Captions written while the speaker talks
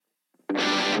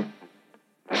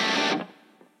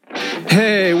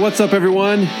Hey, what's up,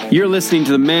 everyone? You're listening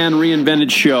to the Man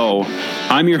Reinvented Show.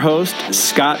 I'm your host,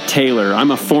 Scott Taylor.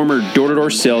 I'm a former door-to-door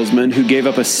salesman who gave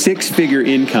up a six-figure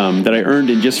income that I earned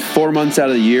in just 4 months out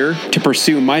of the year to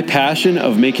pursue my passion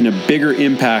of making a bigger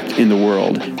impact in the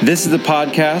world. This is the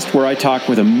podcast where I talk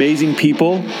with amazing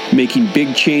people making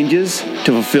big changes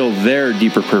to fulfill their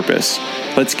deeper purpose.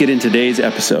 Let's get into today's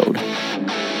episode.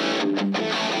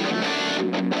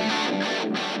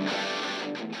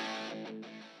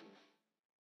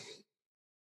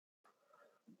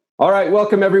 All right,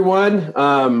 welcome everyone.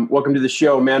 Welcome to the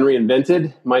show, Man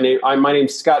Reinvented. My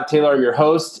name's Scott Taylor. I'm your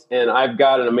host, and I've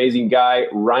got an amazing guy,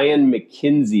 Ryan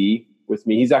McKenzie, with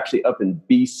me. He's actually up in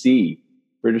BC,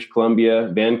 British Columbia,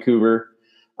 Vancouver.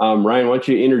 Ryan, why don't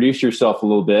you introduce yourself a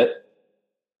little bit?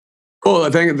 Cool.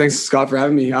 Thanks, Scott, for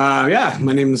having me. My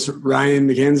name is Ryan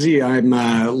McKenzie. I'm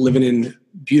living in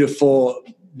beautiful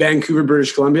Vancouver,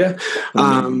 British Columbia.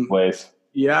 Place.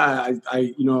 Yeah,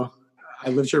 I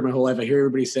lived here my whole life. I hear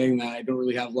everybody saying that I don't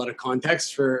really have a lot of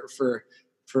context for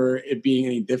it being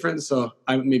any different. So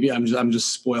I'm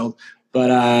just spoiled, but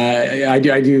I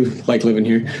do like living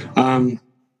here.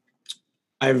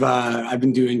 I've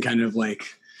been doing kind of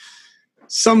like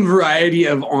some variety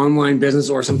of online business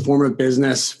or some form of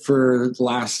business for the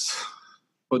last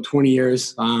about 20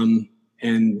 years. And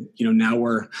now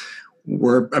we're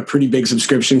a pretty big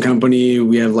subscription company.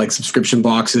 We have like subscription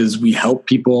boxes. We help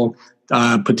people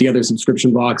put together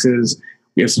subscription boxes.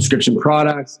 We have subscription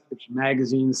products, subscription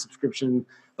magazines, subscription.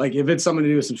 Like if it's something to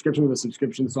do with subscription with a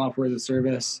subscription software as a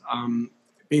service,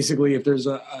 basically if there's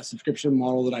a subscription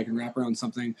model that I can wrap around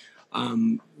something,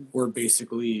 we're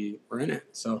in it.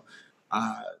 So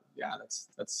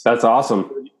that's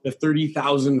awesome. The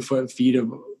 30,000 foot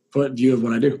view of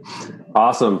what I do.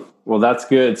 Awesome. Well, that's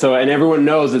good. So, and everyone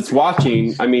knows it's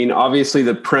watching. I mean, obviously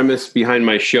the premise behind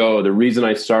my show, the reason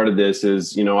I started this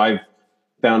is, I've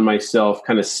found myself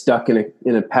kind of stuck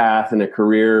in a path, in a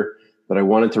career that I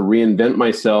wanted to reinvent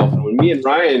myself. And when me and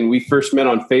Ryan, we first met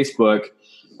on Facebook,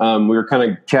 we were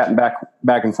kind of chatting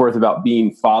back and forth about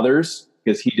being fathers,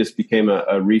 because he just became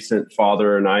a recent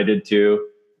father, and I did too,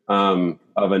 of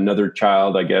another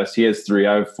child, I guess. He has 3,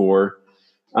 I have 4.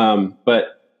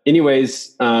 But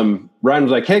anyways, Ryan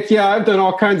was like, heck yeah, I've done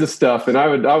all kinds of stuff, and I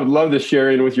would love to share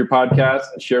in with your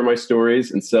podcast and share my stories.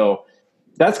 And so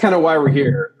that's kind of why we're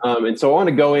here. And so I want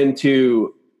to go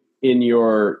into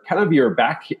your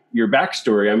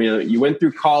backstory. I mean, you went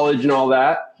through college and all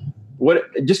that.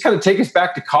 Just kind of take us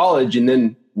back to college and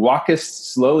then walk us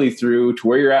slowly through to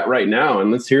where you're at right now.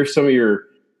 And let's hear some of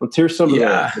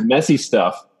the messy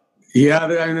stuff. Yeah,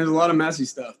 there's a lot of messy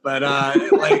stuff, but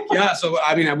So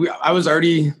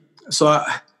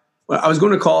I was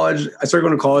going to college. I started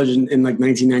going to college in like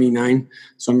 1999.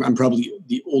 So I'm probably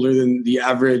older than the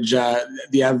average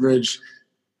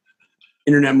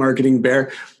internet marketing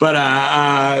bear. But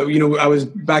I was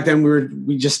back then.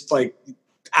 We just like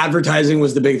advertising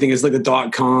was the big thing. It's like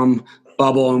the .com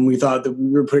bubble, and we thought that we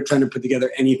were trying to put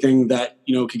together anything that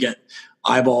could get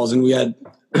eyeballs, and we had.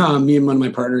 Me and one of my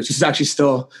partners, who's actually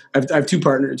still, I have two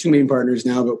main partners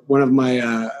now, but one of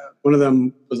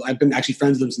them was, I've been actually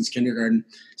friends with him since kindergarten.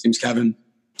 His name's Kevin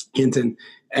Hinton.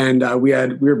 And we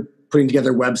were putting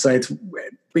together websites.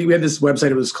 We had this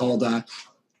website, it was called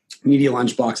Media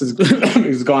Lunchbox.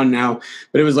 It's gone now,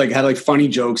 but it was like, had like funny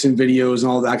jokes and videos and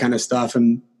all that kind of stuff.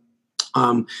 And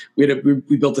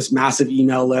we built this massive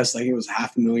email list. I think it was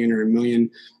 500,000 or 1 million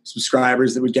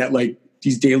subscribers that would get like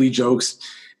these daily jokes.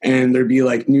 And there'd be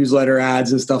like newsletter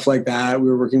ads and stuff like that. We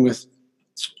were working with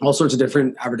all sorts of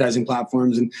different advertising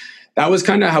platforms, and that was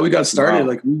kind of how we got started. Wow.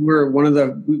 Like we were one of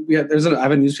the. I have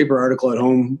a newspaper article at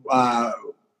home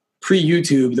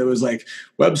pre-YouTube that was like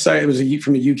website. It was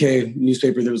from a UK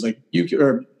newspaper that was like UK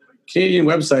or Canadian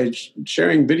website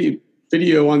sharing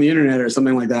video on the internet or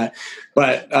something like that.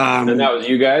 But and that was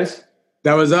you guys.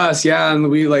 That was us, yeah.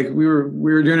 And we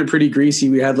were doing it pretty greasy.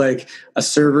 We had like a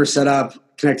server set up,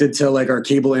 connected to like our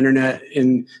cable internet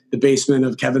in the basement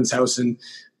of Kevin's house. And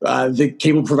the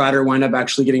cable provider wound up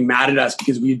actually getting mad at us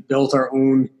because we built our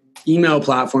own email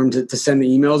platform to send the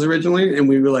emails originally. And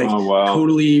we were like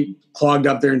totally clogged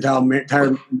up their entire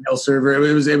email server.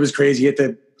 It was crazy. You had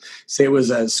to say it was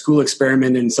a school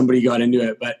experiment and somebody got into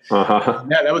it. But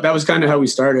that was kind of how we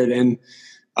started. And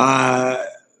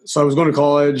so I was going to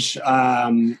college. I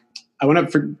went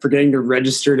up forgetting to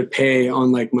register to pay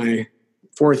on like my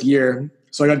 4th year.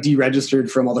 So I got deregistered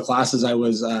from all the classes I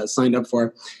was signed up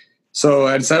for. So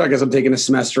I decided, I guess I'm taking a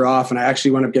semester off, and I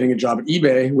actually wound up getting a job at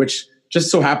eBay, which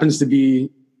just so happens to be,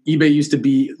 eBay used to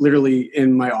be literally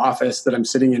in my office that I'm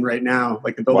sitting in right now.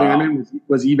 Like the building I'm in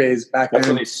was eBay's back then. That's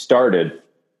when they started.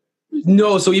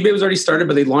 No, so eBay was already started,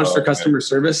 but they launched their customer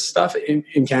service stuff in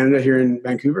Canada here in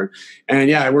Vancouver. And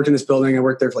yeah, I worked in this building. I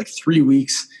worked there for like 3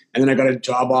 weeks. And then I got a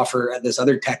job offer at this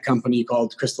other tech company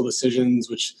called Crystal Decisions,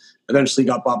 which eventually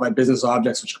got bought by Business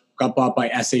Objects, which got bought by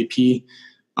SAP.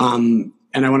 And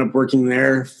I wound up working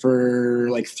there for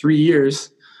like 3 years.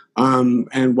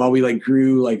 And while we like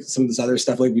grew like some of this other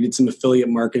stuff, like we did some affiliate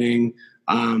marketing.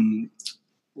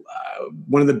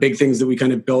 One of the big things that we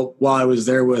kind of built while I was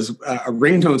there was a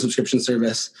ringtone subscription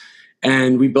service.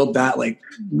 And we built that like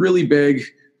really big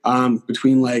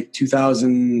between like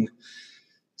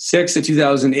 2006 to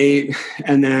 2008.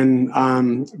 And then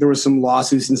there was some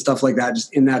lawsuits and stuff like that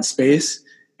just in that space.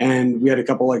 And we had a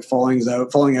couple like falling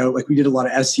out. Like we did a lot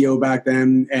of SEO back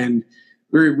then. And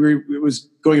it was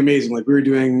going amazing. Like we were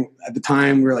doing, at the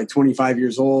time, we were like 25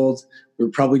 years old.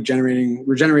 We're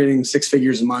generating 6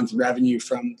 figures a month revenue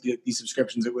from these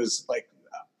subscriptions. It was like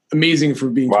amazing for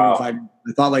being 25.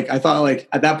 I thought like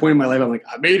at that point in my life, I'm like,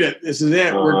 I made it. This is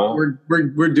it.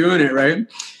 We're doing it. Right.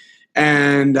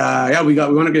 And we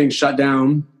wound up getting shut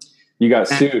down. You got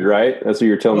sued, right? That's what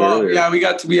you were telling me earlier.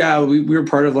 Yeah, we were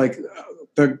part of like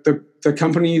the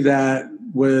company that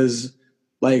was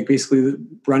like basically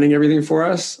running everything for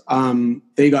us.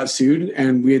 They got sued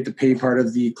and we had to pay part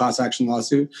of the class action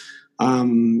lawsuit.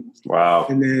 Wow.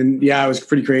 And then, it was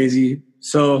pretty crazy.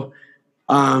 So,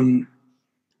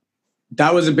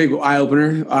 that was a big eye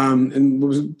opener.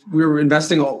 And we were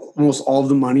investing almost all of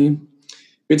the money.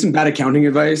 We had some bad accounting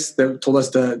advice that told us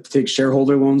to take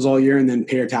shareholder loans all year and then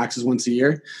pay our taxes once a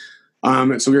year.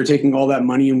 And so we were taking all that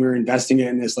money and we were investing it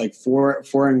in this like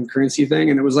foreign currency thing.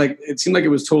 And it seemed like it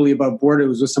was totally above board. It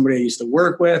was with somebody I used to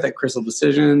work with at Crystal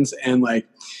Decisions. And like,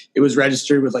 it was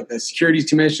registered with like the Securities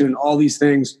Commission and all these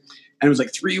things. And it was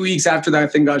like 3 weeks after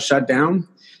that thing got shut down,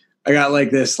 I got like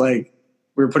this, like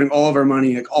we were putting all of our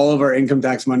money, like all of our income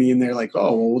tax money in there. Like,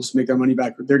 oh, well, we'll just make our money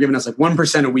back. They're giving us like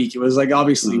 1% a week. It was like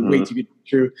obviously way too good to be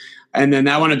true. And then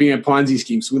that wound up being a Ponzi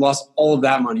scheme. So we lost all of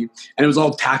that money and it was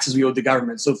all taxes we owed the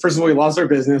government. So first of all, we lost our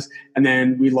business and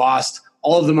then we lost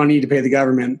all of the money to pay the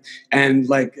government. And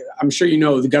like, I'm sure you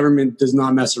know, the government does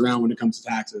not mess around when it comes to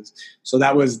taxes. So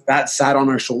that sat on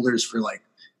our shoulders for like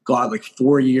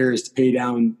 4 years to pay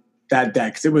down that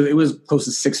debt. Cause it was close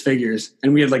to 6 figures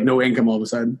and we had like no income all of a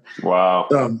sudden. Wow.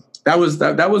 So that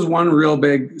was one real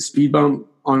big speed bump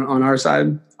on our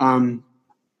side.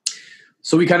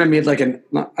 So we kind of made like I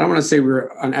don't want to say we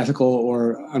were unethical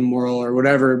or immoral or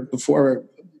whatever before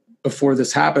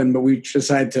this happened, but we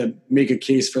decided to make a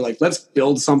case for like, let's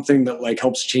build something that like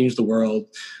helps change the world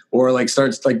or like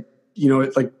starts like, you know,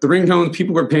 like the ringtones,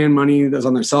 people were paying money that's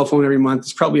on their cell phone every month.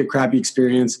 It's probably a crappy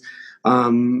experience.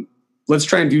 Let's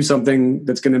try and do something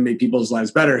that's going to make people's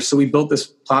lives better. So we built this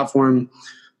platform.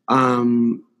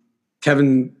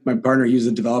 Kevin, my partner, he was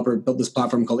a developer, built this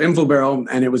platform called InfoBarrel.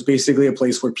 And it was basically a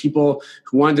place where people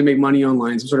who wanted to make money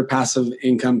online, some sort of passive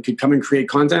income, could come and create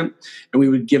content. And we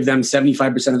would give them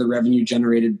 75% of the revenue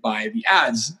generated by the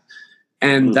ads.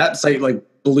 And that site like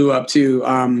blew up too.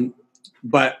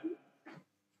 But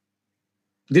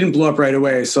didn't blow up right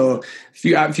away. So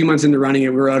a few months into running it,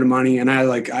 we were out of money and I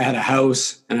had a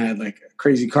house and I had like a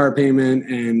crazy car payment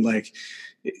and like,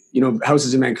 you know,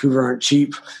 houses in Vancouver aren't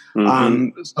cheap.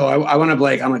 So I wound up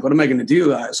like, I'm like, what am I going to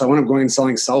do? So I wound up going and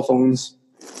selling cell phones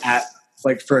at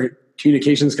like for a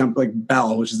communications company like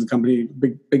Bell, which is the company,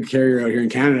 big carrier out here in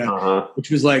Canada,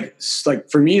 which was like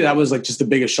for me, that was like just the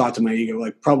biggest shot to my ego.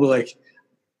 Like probably like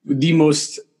the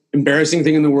most embarrassing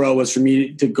thing in the world was for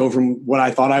me to go from what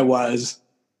I thought I was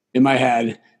in my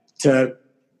head to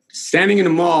standing in a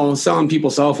mall selling people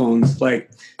cell phones. Like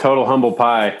total humble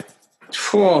pie.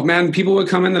 Oh man, people would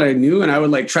come in that I knew and I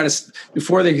would like try to,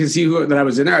 before they could see that I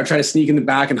was in there, I'd try to sneak in the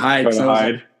back and hide.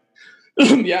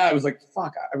 Yeah, I was like,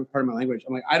 fuck, I was part of my language.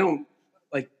 I'm like, I don't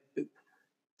like,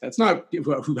 that's not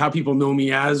how people know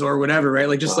me as or whatever, right?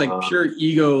 Like just like pure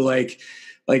ego, like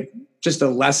just a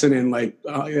lesson in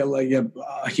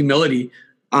humility.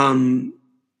 And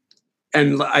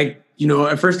you know,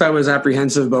 at first I was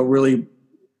apprehensive about really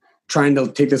trying to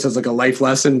take this as like a life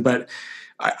lesson, but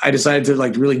I decided to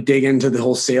like really dig into the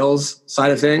whole sales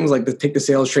side of things, like to take the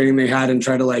sales training they had and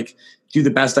try to like do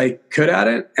the best I could at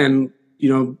it. And,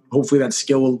 you know, hopefully that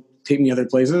skill will take me other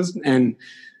places. And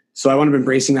so I wound up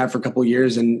embracing that for a couple of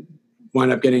years and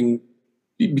wound up becoming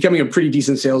a pretty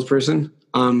decent salesperson.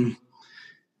 Sorry,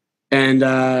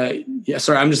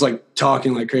 I'm just like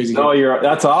talking like crazy. No,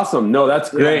 that's awesome. No, that's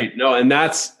great. Yeah. No, and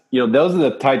that's, you know, those are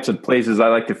the types of places I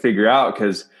like to figure out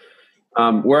because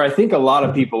where I think a lot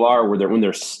of people are when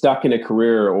they're stuck in a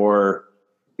career or,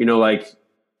 you know, like,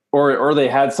 or they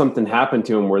had something happen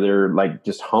to them where they're like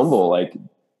just humble, like,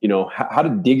 you know, how to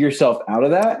dig yourself out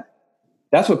of that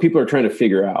that's what people are trying to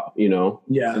figure out,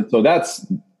 Yeah. And so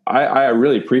I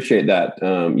really appreciate that.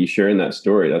 You sharing that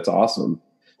story. That's awesome.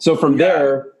 So from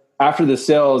there, after the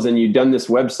sales and you'd done this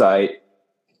website,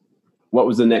 what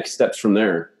was the next steps from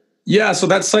there? Yeah. So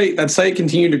that site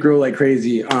continued to grow like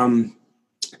crazy. We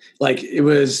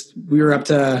were up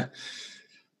to,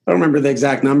 I don't remember the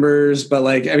exact numbers, but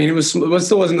it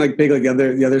still wasn't like big like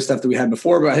the other stuff that we had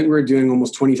before, but I think we were doing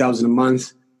almost 20,000 a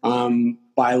month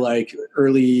by like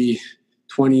early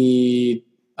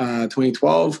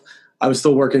 2012. I was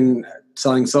still working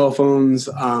selling cell phones,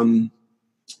 and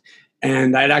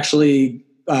I'd actually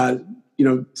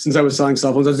since I was selling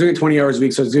cell phones, I was doing 20 hours a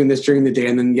week, so I was doing this during the day,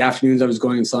 and then the afternoons I was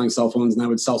going and selling cell phones, and I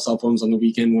would sell cell phones on the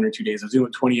weekend 1 or 2 days. I was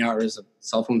doing 20 hours of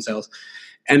cell phone sales.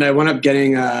 And I wound up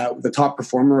getting the Top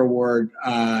Performer Award.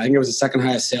 I think it was the second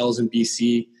highest sales in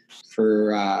BC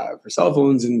for cell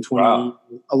phones in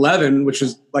 2011, which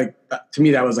was like, to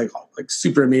me, that was like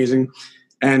super amazing.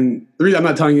 And the reason I'm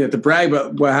not telling you that to brag,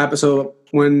 but what happened, so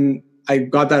when I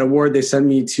got that award, they sent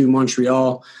me to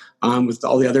Montreal with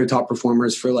all the other top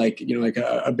performers for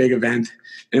a big event.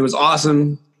 And it was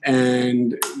awesome.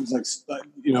 And it was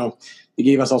they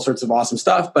gave us all sorts of awesome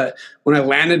stuff. But when I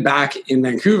landed back in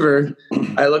Vancouver,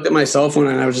 I looked at my cell phone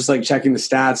and I was just like checking the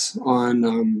stats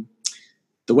on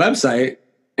the website.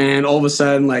 And all of a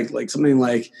sudden, like something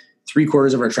like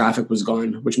 3/4 of our traffic was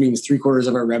gone, which means 3/4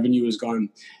 of our revenue was gone.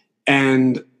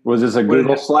 And was this a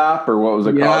Google slap or what was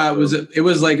it called? Yeah, it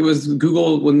was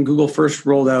Google, when Google first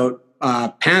rolled out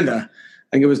Panda. I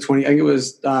think it was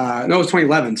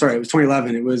 2011. Sorry, it was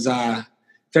 2011. It was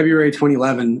February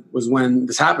 2011 was when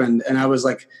this happened. And I was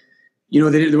like,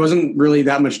 there wasn't really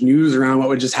that much news around what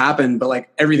would just happen, but like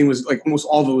everything was like almost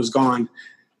all of it was gone.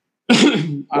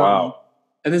 Wow.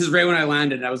 And this is right when I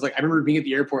landed. I was like, I remember being at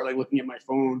the airport, like looking at my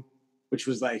phone, which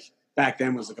was like, back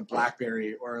then was like a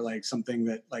BlackBerry or like something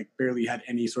that like barely had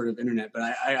any sort of internet.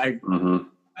 But I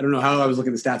don't know how I was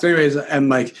looking at the stats. Anyways, and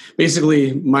like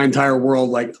basically my entire world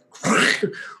like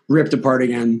ripped apart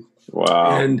again.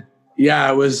 Wow. And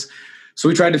yeah, it was. So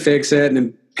we tried to fix it, and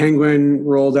then Penguin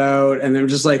rolled out, and then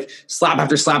just like slap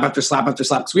after slap after slap after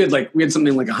slap. Because we had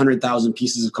something like 100,000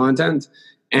 pieces of content,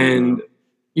 and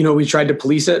we tried to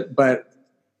police it, but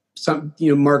some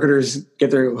marketers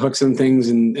get their hooks in things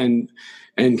and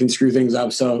can screw things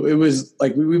up. So it was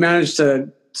like we managed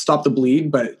to stop the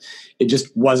bleed, but it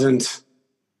just wasn't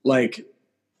like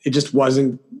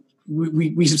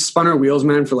we spun our wheels,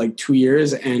 man, for like 2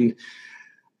 years. And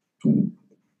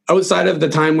outside of the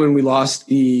time when we lost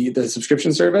the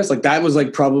subscription service, like that was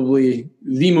like probably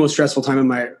the most stressful time in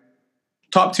my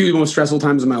top 2 most stressful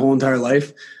times in my whole entire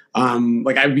life.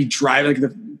 Like I'd be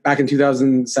driving back in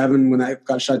 2007 when that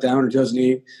got shut down, or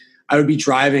 2008, I would be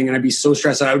driving and I'd be so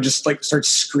stressed that I would just like start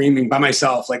screaming by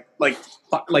myself, like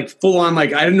full on,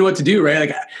 like I didn't know what to do. Right.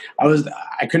 Like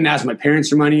I couldn't ask my parents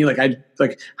for money. Like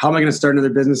how am I going to start another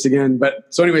business again?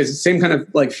 But so anyways, the same kind of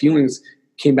like feelings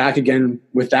came back again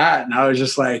with that. And I was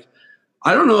just like,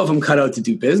 I don't know if I'm cut out to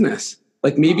do business.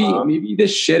 Like maybe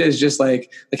this shit is just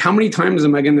like how many times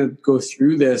am I going to go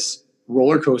through this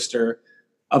roller coaster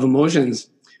of emotions?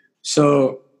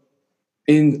 So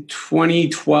in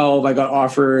 2012, I got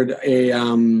offered a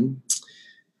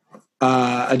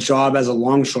job as a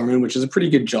longshoreman, which is a pretty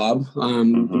good job.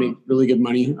 Make really good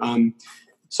money.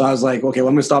 So I was like, okay, well,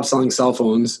 I'm going to stop selling cell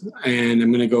phones, and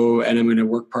I'm going to go and I'm going to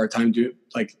work part-time, do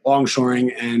like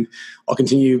longshoring, and I'll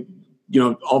continue,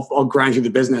 I'll grind through the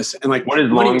business. And like, what is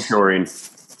longshoring?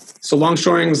 So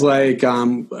longshoring is like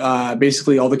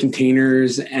basically all the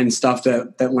containers and stuff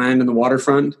that land in the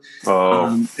waterfront.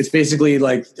 Oh. It's basically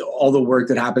like all the work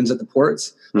that happens at the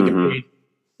ports.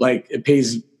 Like it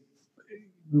pays.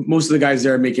 Most of the guys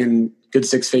there are making good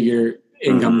 6-figure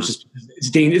income. It's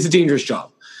a dangerous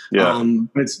job. Yeah.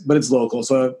 But it's local.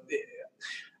 So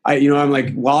I'm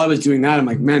like, while I was doing that, I'm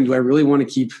like, man, do I really want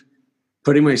to keep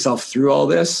putting myself through all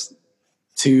this?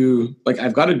 To like,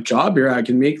 I've got a job here. I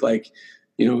can make like,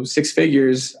 6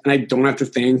 figures, and I don't have to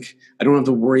think. I don't have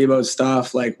to worry about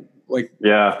stuff like.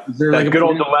 Yeah, that good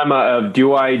old dilemma of,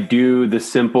 do I do the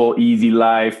simple, easy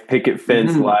life, picket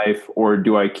fence life, or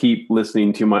do I keep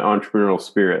listening to my entrepreneurial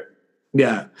spirit?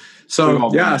 Yeah. So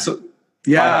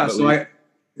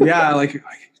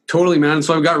totally, man.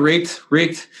 So I got raked.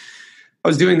 I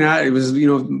was doing that. It was,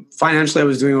 financially I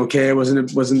was doing okay. It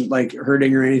wasn't like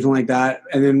hurting or anything like that.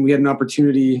 And then we had an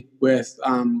opportunity with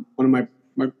one of my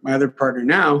other partner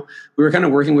now. We were kind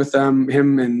of working with him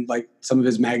and like some of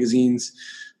his magazines.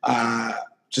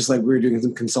 Just like we were doing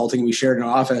some consulting. We shared an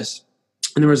office,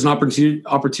 and there was an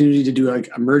opportunity to do like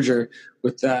a merger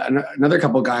with another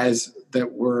couple guys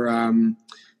that were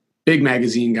big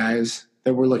magazine guys.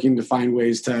 that were looking to find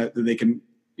ways that they can,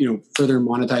 further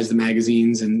monetize the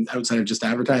magazines and outside of just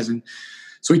advertising.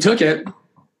 So we took it,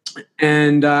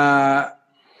 and for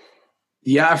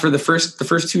the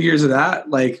first 2 years of that,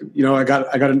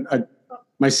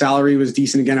 my salary was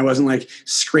decent again. I wasn't like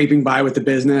scraping by with the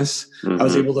business. I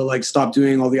was able to like stop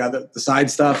doing all the side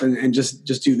stuff and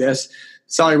just do this.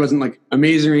 Salary wasn't like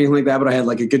amazing or anything like that, but I had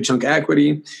like a good chunk of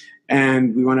equity,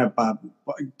 and we wound up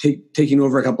taking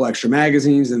over a couple extra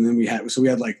magazines. And then we had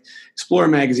like Explorer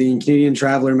magazine, Canadian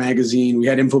Traveler magazine. We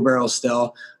had InfoBarrel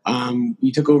still.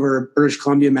 We took over British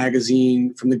Columbia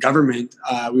magazine from the government.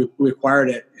 We acquired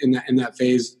it in that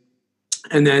phase.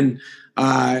 And then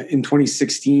in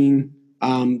 2016, two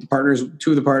of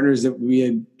the partners that we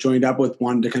had joined up with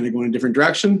wanted to kind of go in a different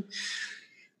direction.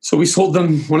 So we sold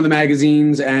them one of the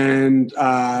magazines, and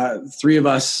three of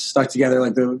us stuck together,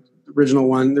 like the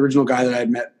original guy that I had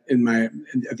met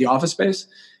at the office space.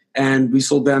 And we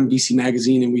sold them BC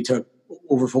Magazine, and we took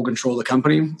over full control of the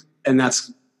company. And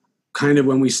that's kind of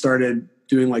when we started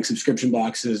doing like subscription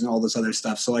boxes and all this other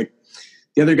stuff. So like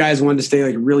the other guys wanted to stay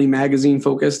like really magazine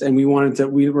focused, and we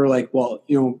were like, well,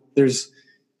 there's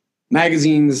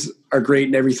magazines are great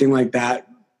and everything like that,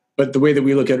 but the way that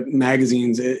we look at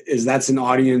magazines is that's an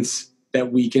audience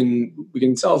that we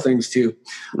can sell things to,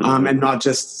 and not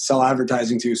just sell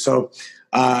advertising to. So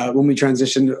when we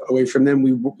transitioned away from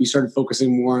them, we started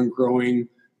focusing more on growing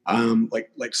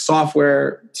like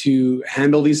software to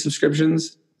handle these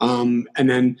subscriptions, and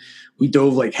then we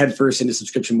dove like headfirst into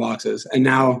subscription boxes. And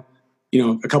now,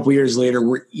 a couple of years later,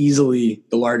 we're easily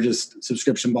the largest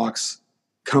subscription box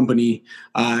company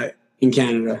in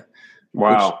Canada.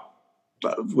 Wow.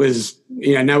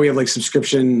 Now we have like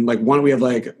subscription, we have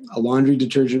like a laundry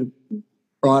detergent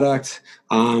product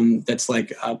that's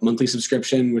like a monthly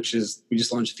subscription, we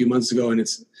just launched a few months ago, and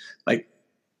it's like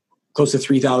close to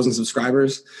 3,000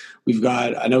 subscribers. We've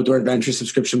got an outdoor adventure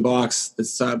subscription box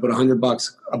that's about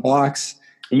 $100 a box.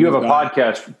 You have a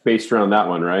podcast based around that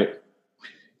one, right?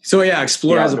 So yeah,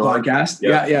 Explore has a podcast.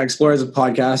 Yep. Yeah, Explore has a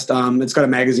podcast. It's got a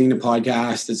magazine, a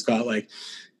podcast. It's got like,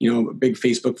 a big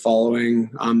Facebook following.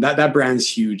 That brand's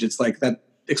huge. It's like that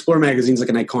Explore magazine's like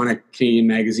an iconic Canadian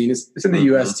magazine. It's in the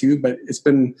US too, but it's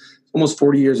been almost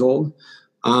 40 years old.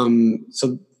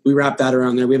 So we wrap that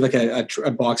around there. We have like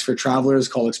a box for travelers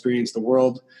called Experience the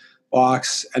World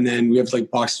box. And then we have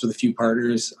like boxes with a few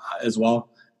partners as well.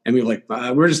 And we have like,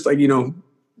 we're just like,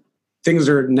 things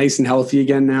are nice and healthy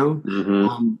again now.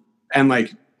 And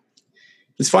like,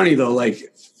 it's funny though,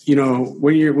 like,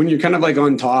 when you're kind of like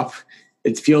on top,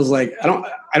 it feels like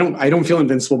I don't feel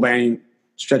invincible by any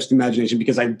stretch of the imagination,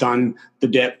 because I've done the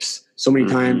dips so many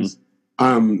times.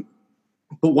 But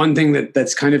one thing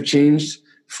that's kind of changed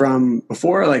from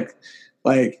before, like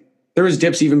there was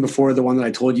dips even before the one that I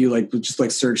told you, like just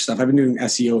like search stuff. I've been doing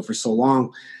SEO for so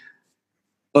long,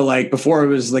 but like before it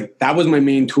was like, that was my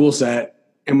main tool set.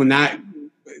 And when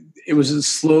it was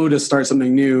slow to start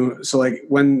something new. So like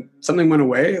when something went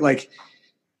away, like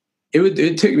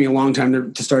it took me a long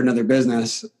time to start another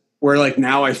business, where like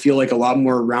now I feel like a lot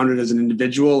more rounded as an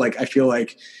individual. Like I feel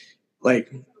like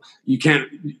you can't,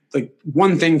 like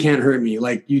one thing can't hurt me.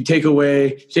 Like you take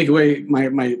away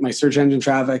my search engine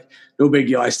traffic, no big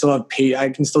deal. I still have I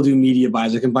can still do media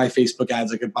buys. I can buy Facebook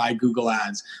ads. I could buy Google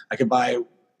ads. I could buy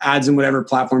ads in whatever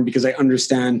platform, because I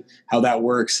understand how that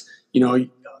works. You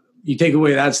take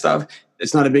away that stuff,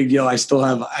 it's not a big deal. I still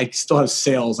have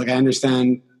sales. Like I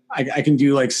understand I can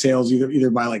do like sales either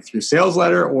by like through sales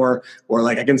letter or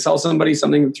like I can sell somebody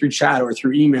something through chat or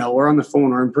through email or on the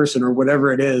phone or in person or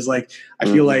whatever it is. Like I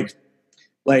feel like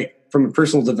from a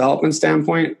personal development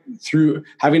standpoint, through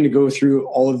having to go through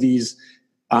all of these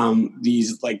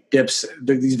like dips,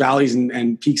 these valleys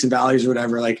and peaks and valleys or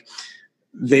whatever, like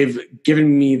they've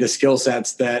given me the skill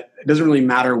sets that it doesn't really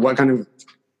matter what kind of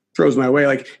throws my way.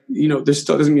 Like, this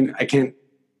still doesn't mean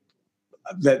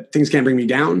that things can't bring me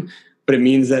down, but it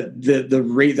means that the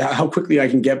rate, how quickly I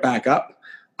can get back up.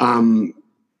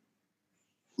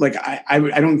 Like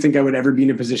I don't think I would ever be in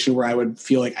a position where I would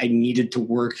feel like I needed to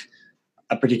work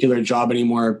a particular job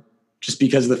anymore, just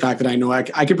because of the fact that I know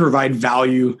I could provide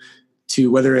value to,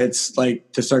 whether it's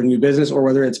like to start a new business or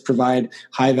whether it's provide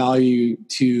high value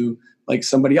to like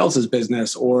somebody else's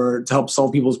business or to help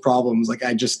solve people's problems. Like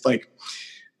I just like,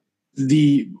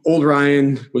 the old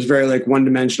Ryan was very like one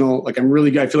dimensional. Like I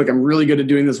feel like I'm really good at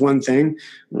doing this one thing,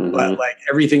 but like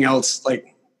everything else,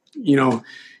 like,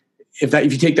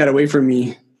 if you take that away from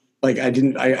me, like I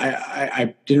didn't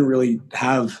really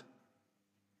have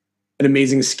an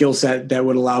amazing skill set that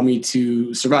would allow me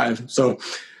to survive. So,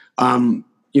 and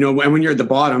when you're at the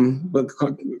bottom,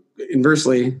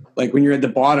 inversely, like when you're at the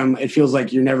bottom, it feels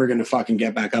like you're never going to fucking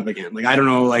get back up again. Like, I don't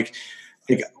know, like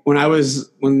when I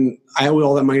owed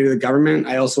all that money to the government,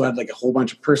 I also had like a whole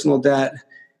bunch of personal debt.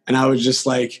 And I was just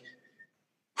like,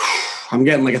 I'm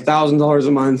getting like $1,000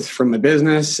 a month from my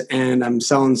business, and I'm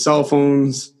selling cell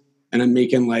phones, and I'm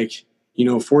making like,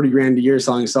 40 grand a year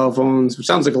selling cell phones, which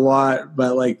sounds like a lot,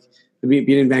 but like being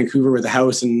in Vancouver with a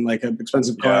house and like an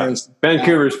expensive car. Yeah.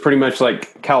 Vancouver is pretty much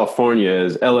like California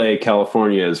is, LA,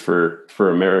 California is for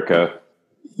America.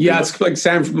 Yeah, it's like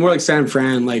more like San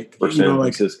Fran, like or San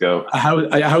Francisco. Like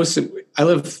a house. I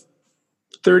live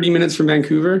 30 minutes from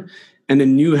Vancouver, and the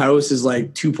new house is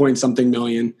like 2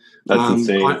 million. That's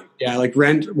insane. Like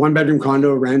rent, 1-bedroom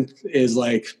condo rent is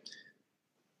like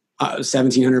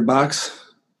 $1,700.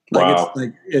 Wow.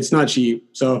 It's not cheap.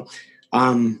 So,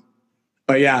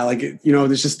 but yeah, like,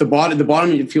 there's just the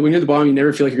bottom, you feel when you're at the bottom, you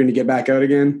never feel like you're going to get back out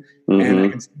again. Mm-hmm. And I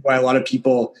can see why a lot of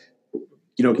people,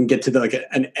 can get to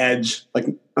an edge, like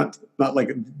not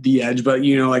like the edge, but,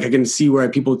 like I can see where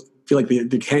people feel like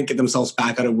they can't get themselves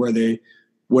back out of where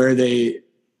they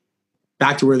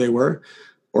back to where they were,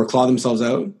 or claw themselves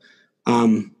out.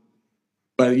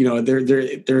 But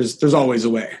there's always a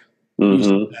way.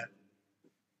 Mm-hmm.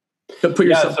 Build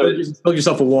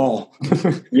yourself a wall.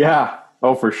 Yeah.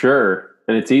 Oh, for sure.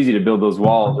 And it's easy to build those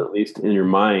walls, or at least in your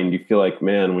mind. You feel like,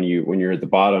 man, when you're at the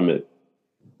bottom,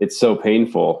 it's so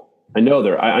painful. I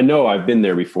know I've been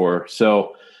there before.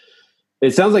 So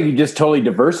it sounds like you just totally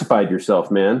diversified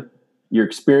yourself, man. Your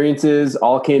experiences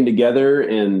all came together,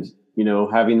 and,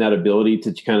 having that ability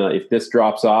to kind of, if this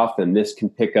drops off, then this can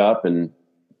pick up, and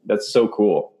that's so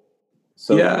cool.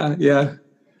 So yeah.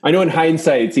 I know in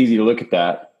hindsight, it's easy to look at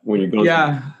that when you're going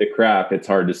through the crap. It's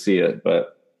hard to see it,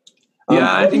 but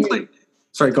I think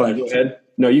sorry, go ahead. Go ahead.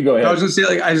 No, you go ahead. I was gonna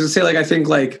say I think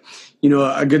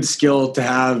a good skill to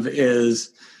have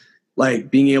is like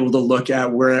being able to look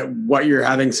at what you're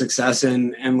having success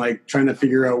in, and like trying to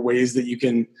figure out ways that you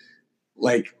can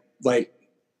like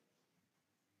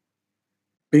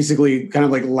basically kind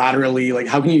of like laterally, like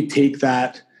how can you take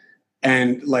that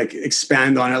and like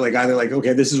expand on it? Like either like,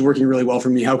 okay, this is working really well for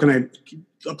me. How can I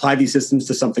apply these systems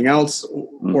to something else?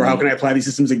 Mm-hmm. Or how can I apply these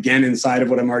systems again inside of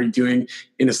what I'm already doing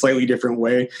in a slightly different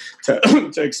way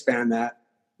to expand that?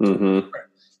 Mm-hmm.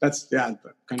 That's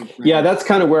that's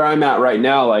kind of where I'm at right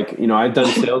now. Like, I've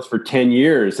done sales for 10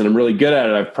 years and I'm really good at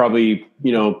it. I've probably,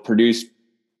 produced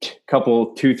a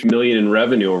couple, 2-3 million in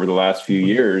revenue over the last few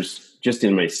years, just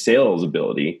in my sales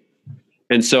ability.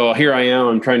 And so here I am,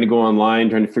 I'm trying to go online,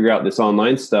 trying to figure out this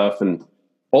online stuff. And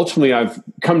ultimately I've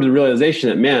come to the realization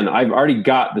that, man, I've already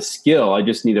got the skill. I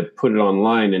just need to put it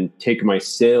online and take my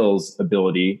sales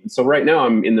ability. And so right now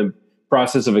I'm in the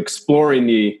process of exploring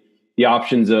the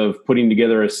options of putting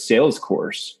together a sales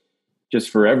course just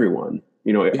for everyone,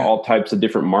 all types of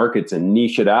different markets, and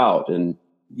niche it out and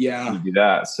do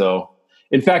that. So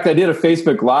in fact, I did a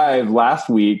Facebook Live last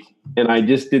week, and I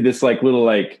just did this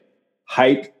little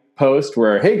hype post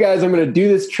where, hey guys, I'm going to do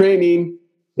this training.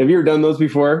 Have you ever done those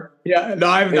before? Yeah, no,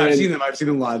 I've seen them. I've seen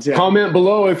them lots. Yeah. Comment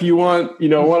below if you want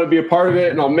to be a part of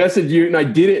it, and I'll message you. And I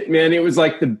did it, man. It was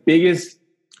like the biggest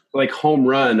home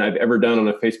run I've ever done on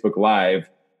a Facebook Live.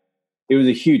 It was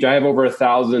I have over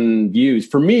 1,000 views.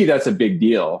 For me, that's a big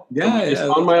deal. Just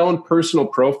on my own personal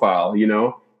profile,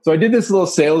 So I did this little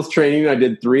sales training. I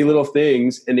did 3 little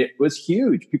things, and it was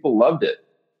huge. People loved it.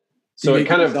 So did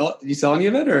you sell any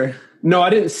of it, or? No, I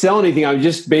didn't sell anything. I was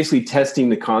just basically testing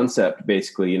the concept,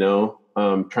 basically,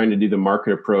 trying to do the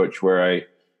market approach where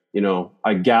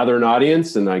I gather an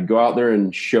audience and I go out there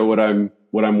and show what I'm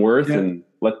worth, and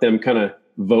let them kind of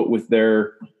vote with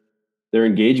their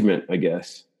engagement, I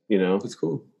guess, That's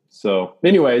cool. So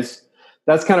anyways,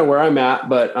 that's kind of where I'm at,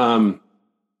 but,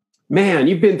 man,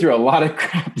 you've been through a lot of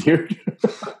crap, dude.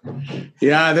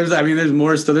 Yeah, there's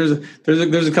more stuff.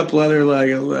 There's a couple other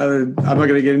I'm not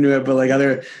going to get into it,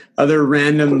 but other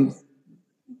random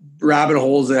rabbit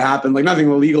holes that happen,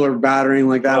 nothing illegal or bad or anything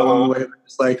like that along the way.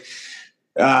 It's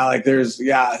I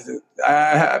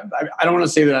don't want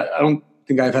to say that. I don't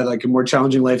think I've had a more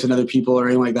challenging life than other people or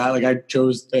anything like that. I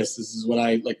chose this. This is what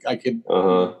I could.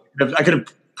 I could have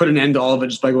put an end to all of it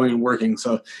just by going and working.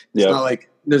 So it's not like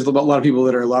there's a lot of people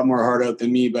that are a lot more hard out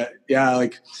than me. But yeah,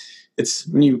 it's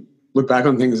when you look back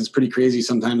on things, it's pretty crazy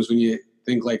sometimes when you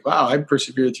think wow, I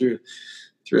persevered through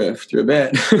a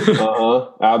bit.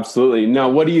 Absolutely. Now,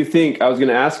 what do you think? I was going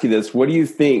to ask you this. What do you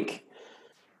think?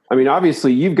 I mean,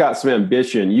 obviously you've got some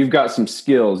ambition, you've got some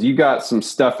skills, you got some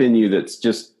stuff in you that's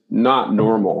just not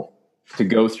normal to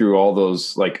go through all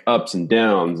those ups and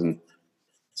downs. And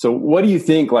so what do you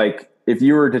think, if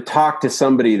you were to talk to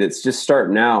somebody that's just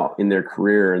starting out in their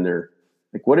career and they're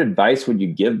like what advice would you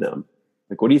give them?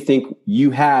 Like, what do you think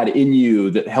you had in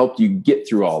you that helped you get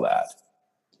through all that?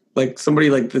 Like somebody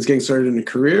like that's getting started in a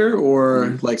career,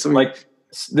 or like somebody like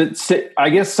that, I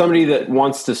guess somebody that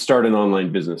wants to start an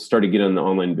online business, start to get in the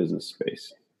online business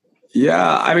space.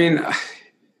 Yeah. I mean,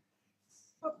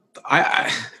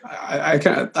 I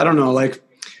don't know. Like,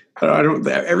 I don't,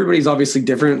 everybody's obviously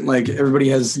different. Like everybody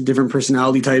has different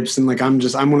personality types. And like, I'm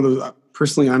one of those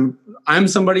personally, I'm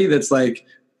somebody that's like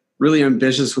really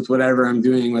ambitious with whatever I'm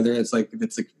doing, whether it's like, if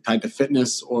it's like tied to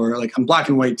fitness or like I'm black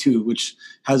and white too, which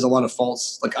has a lot of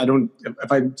faults. Like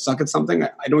if I suck at something,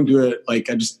 I don't do it.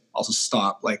 Like I just also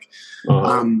stop like,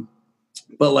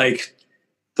 but like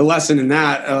the lesson in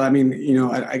that, I mean, you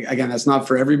know, again, that's not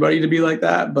for everybody to be like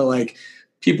that, but like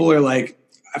people are like,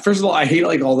 first of all, I hate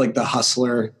like all like the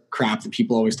hustler crap that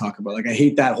people always talk about. Like I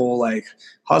hate that whole like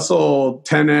hustle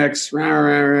 10x rah,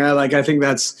 rah, rah. Like I think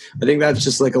that's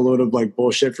just like a load of like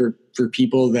bullshit for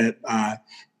people that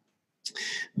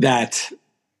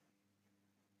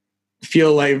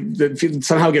feel like that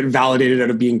somehow get validated out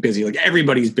of being busy. Like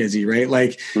everybody's busy, right?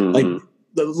 Like like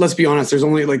let's be honest, there's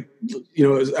only like, you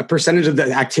know, a percentage of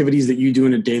the activities that you do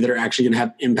in a day that are actually going to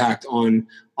have impact on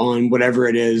whatever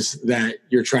it is that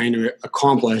you're trying to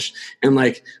accomplish. And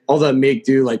like all the make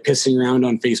do, like pissing around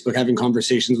on Facebook, having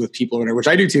conversations with people or whatever, which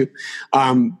I do too.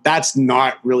 That's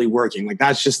not really working. Like,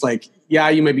 that's just like, yeah,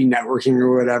 you might be networking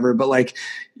or whatever, but like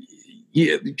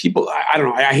people, I don't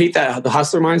know. I hate that, the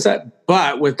hustler mindset.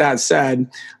 But with that said,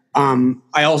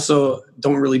 I also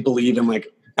don't really believe in like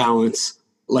balance,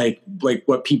 like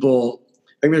what people,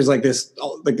 like there's like this,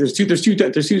 like there's two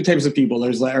types of people.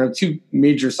 There's like, or two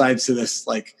major sides to this,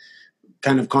 like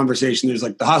kind of conversation. There's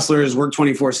like the hustlers, work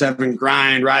 24/7,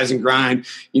 grind, rise and grind,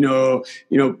 you know,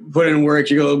 put in work,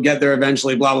 you'll get there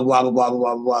eventually, blah, blah, blah, blah, blah,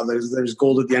 blah, blah, blah. There's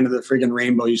gold at the end of the freaking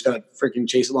rainbow. You just got to freaking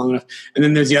chase it long enough. And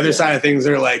then there's the other side of things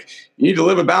that are like, you need to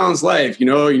live a balanced life. You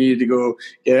know, you need to go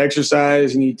get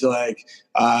exercise. You need to like,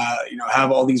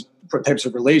 have all these types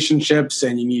of relationships,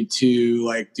 and you need to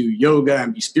like do yoga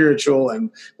and be spiritual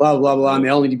and blah, blah, blah. And they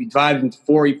all need to be divided into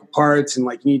 4 equal parts. And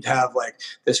like, you need to have like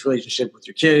this relationship with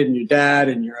your kid and your dad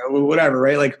and your whatever,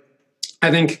 right? Like,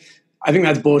 I think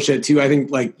that's bullshit too. I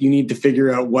think like you need to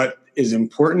figure out what is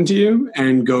important to you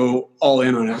and go all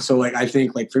in on it. So like, I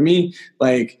think like for me,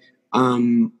 like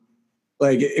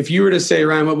if you were to say,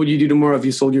 Ryan, what would you do tomorrow if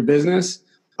you sold your business?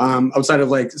 Outside of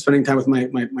like spending time with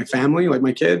my family, like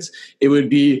my kids, it would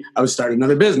be, I would start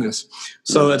another business.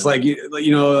 So it's like, you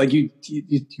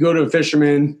go to a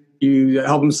fisherman, you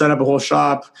help him set up a whole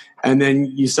shop, and then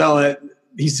you sell it.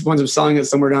 He winds up selling it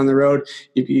somewhere down the road.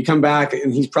 You come back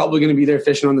and he's probably going to be there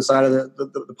fishing on the side of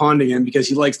the pond again because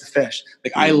he likes to fish.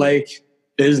 Like I like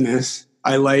business.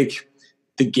 I like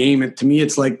the game. To me,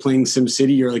 it's like playing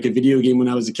SimCity or like a video game when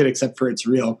I was a kid, except for it's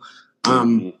real.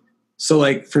 So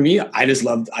like for me, I just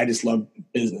love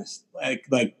business.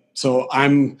 Like, so I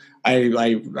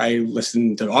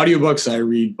listen to audiobooks, I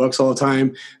read books all the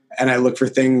time, and I look for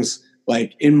things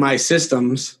like in my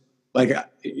systems, like,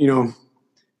 you know,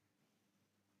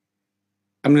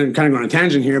 I'm going to kind of go on a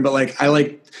tangent here, but like, I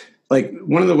like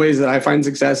one of the ways that I find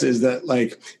success is that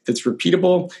like, that's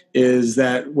repeatable, is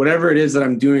that whatever it is that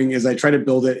I'm doing is I try to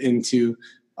build it into,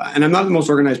 and I'm not the most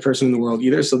organized person in the world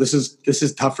either. So this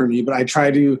is tough for me, but I try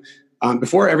to,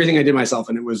 before everything I did myself,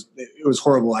 and it was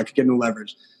horrible. I could get no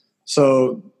leverage.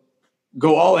 So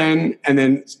go all in and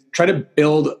then try to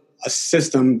build a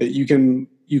system that you can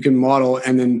model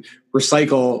and then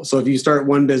recycle. So if you start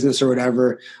one business or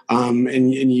whatever,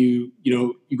 and you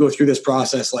go through this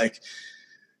process, like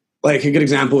a good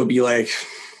example would be like,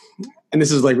 and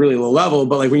this is like really low level,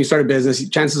 but like when you start a business,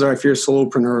 chances are if you're a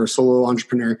solopreneur or solo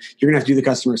entrepreneur, you're going to have to do the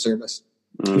customer service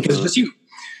because it's just you.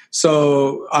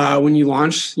 So when you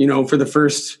launch, for the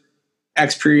first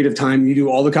X period of time, you do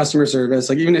all the customer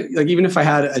service. Even if I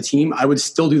had a team, I would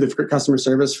still do the customer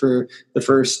service for the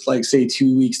first, like say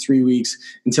 2 weeks, 3 weeks,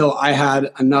 until I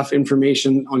had enough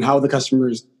information on how the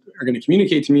customers are going to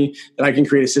communicate to me that I can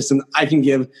create a system that I can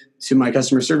give to my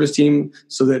customer service team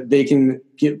so that they can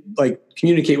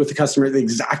communicate with the customer the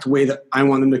exact way that I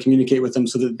want them to communicate with them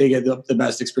so that they get the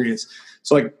best experience.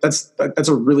 So like that's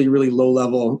a really, really low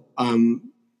level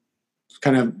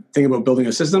kind of thing about building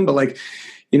a system. But like,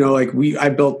 me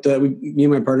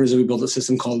and my partners, we built a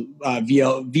system called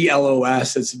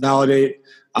VLOS. It's validate,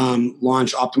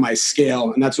 launch, optimize,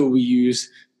 scale. And that's what we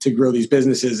use to grow these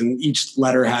businesses. And each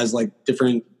letter has like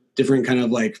different kind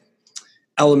of like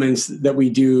elements that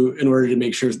we do in order to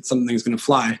make sure that something's going to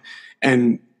fly.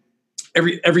 And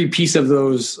every piece of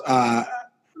those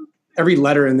every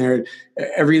letter in there,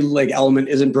 every like element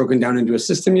isn't broken down into a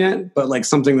system yet, but like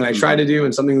something that I try to do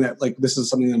and something that like, this is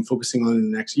something that I'm focusing on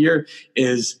in the next year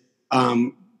is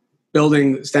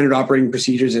building standard operating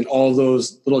procedures in all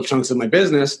those little chunks of my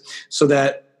business so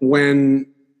that when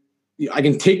I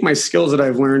can take my skills that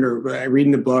I've learned or I read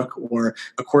in a book or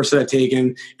a course that I've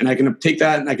taken, and I can take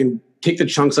that and I can take the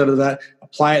chunks out of that,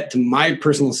 apply it to my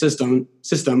personal system.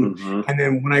 And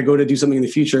then when I go to do something in the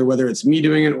future, whether it's me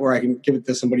doing it or I can give it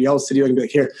to somebody else to do, I can be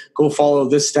like, here, go follow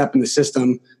this step in the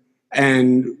system.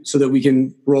 And so that we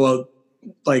can roll out,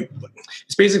 like,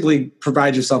 it's basically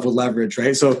provide yourself with leverage,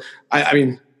 right? So, I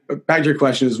mean, back to your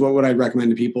question is what would I recommend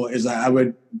to people is I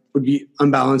would be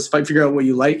unbalanced. Fight, figure out what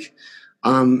you like.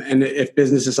 And if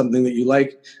business is something that you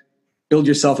like, build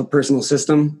yourself a personal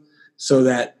system so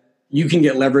that you can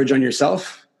get leverage on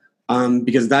yourself,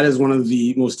 because that is one of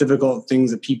the most difficult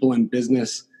things that people in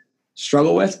business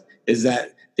struggle with, is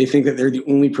that they think that they're the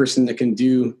only person that can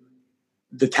do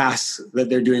the tasks that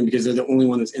they're doing because they're the only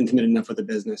one that's intimate enough with the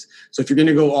business. So if you're going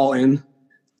to go all in,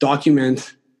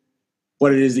 document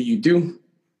what it is that you do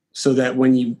so that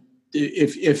when you,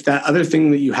 if that other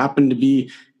thing that you happen to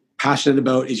be passionate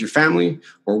about is your family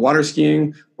or water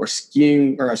skiing or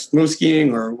skiing or snow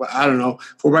skiing or I don't know,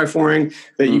 4x4ing,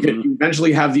 that you can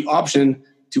eventually have the option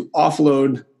to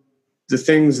offload the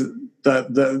things,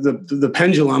 the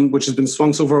pendulum, which has been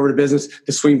swung so far over to business,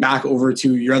 to swing back over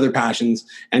to your other passions.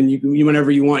 And you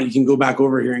whenever you want, you can go back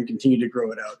over here and continue to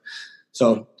grow it out.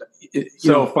 So,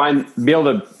 be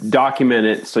able to document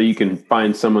it so you can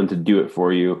find someone to do it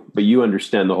for you, but you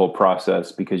understand the whole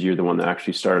process because you're the one that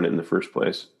actually started it in the first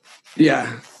place.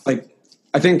 Yeah. Like,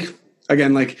 I think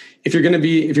again, like if you're going to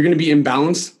be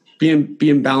imbalanced, be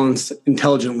imbalanced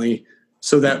intelligently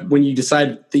so that when you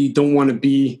decide that you don't want to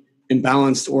be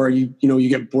imbalanced or you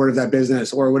get bored of that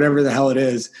business or whatever the hell it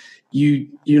is, you're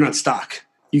not stuck.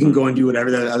 You can go and do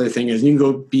whatever that other thing is. You can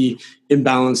go be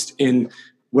imbalanced in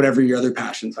whatever your other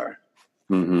passions are.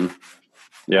 Mm-hmm.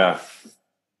 Yeah.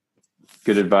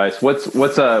 Good advice.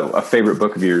 What's a favorite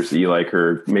book of yours that you like,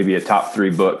 or maybe a top 3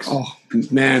 books? Oh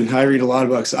man, I read a lot of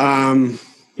books.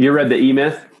 You read The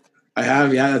E-Myth? I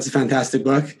have. Yeah. That's a fantastic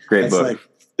book. Great book. Like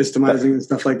systemizing and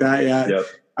stuff like that. Yeah. Yep.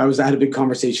 I had a big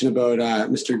conversation about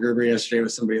Mr. Gerber yesterday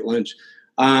with somebody at lunch.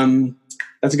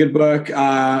 That's a good book.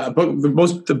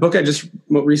 The book I just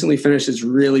recently finished is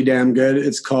really damn good.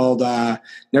 It's called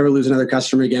Never Lose Another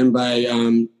Customer Again by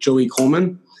Joey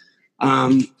Coleman.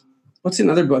 What's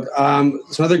another book? Some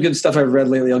other good stuff I've read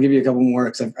lately. I'll give you a couple more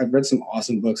because I've read some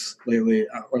awesome books lately,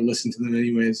 or listened to them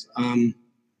anyways.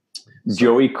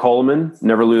 Joey Coleman,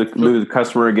 Never Lose a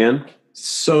Customer Again.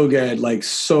 So good, like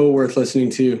so worth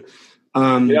listening to.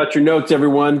 Get out your notes,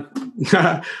 everyone.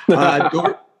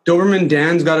 Doberman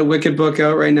Dan's got a wicked book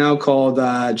out right now called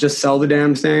Just Sell the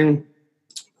Damn Thing.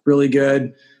 Really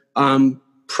good.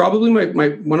 Probably my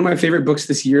one of my favorite books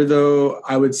this year, though,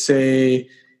 I would say,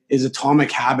 is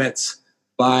Atomic Habits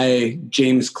by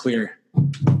James Clear.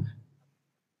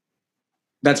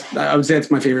 I would say that's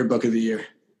my favorite book of the year.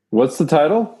 What's the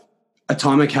title?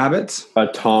 Atomic Habits.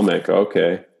 Atomic.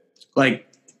 Okay. Like,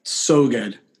 so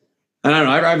good. I don't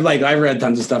know. I've read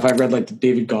tons of stuff. I've read like the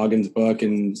David Goggins book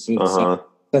and some stuff,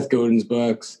 Seth Godin's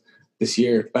books this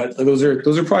year. But those are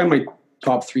probably my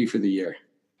top 3 for the year.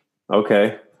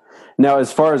 Okay. Now,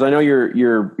 as far as I know,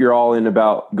 you're all in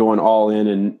about going all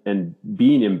in and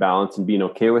being in balance and being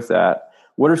okay with that.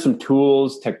 What are some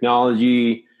tools,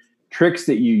 technology, tricks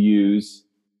that you use,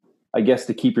 I guess,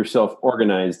 to keep yourself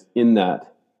organized in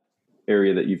that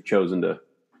area that you've chosen to?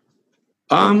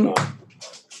 I'm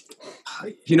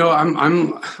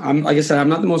like I said, I'm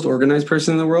not the most organized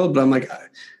person in the world, but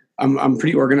I'm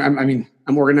pretty organized.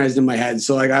 I'm organized in my head.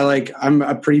 So I'm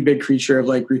a pretty big creature of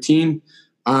like routine.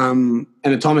 And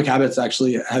Atomic Habits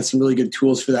actually has some really good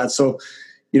tools for that. So,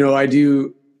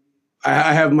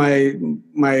 I have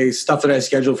my stuff that I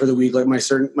schedule for the week, like my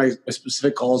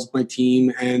specific calls with my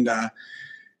team and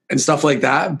stuff like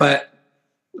that. But,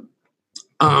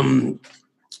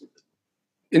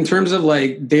 in terms of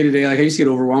like day to day, like I used to get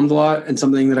overwhelmed a lot, and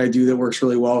something that I do that works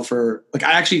really well for like,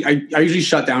 I usually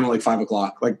shut down at like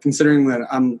 5:00. Like considering that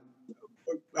I'm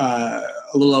a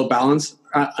little out balanced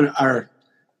or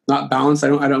not balanced. I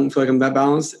don't feel like I'm that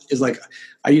balanced. Is like,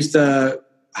 I used to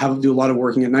do a lot of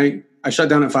working at night. I shut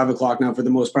down at 5:00 now for the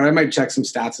most part. I might check some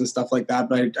stats and stuff like that,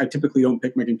 but I typically don't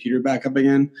pick my computer back up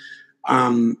again.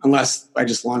 Unless I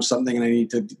just launch something and I need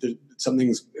to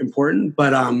something's important.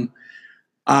 But,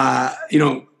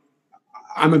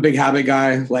 I'm a big habit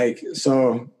guy. Like,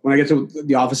 so when I get to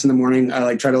the office in the morning, I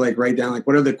like try to like write down like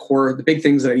what are the big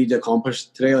things that I need to accomplish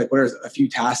today. Like, what are a few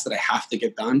tasks that I have to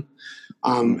get done?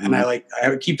 And I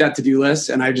keep that to-do list,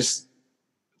 and I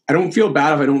don't feel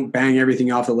bad if I don't bang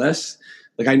everything off the list.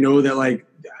 Like, I know that like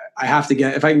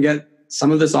if I can get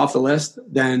some of this off the list,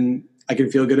 then I can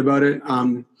feel good about it.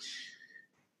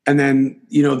 And then,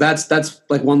 that's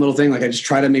like one little thing. Like, I just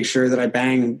try to make sure that I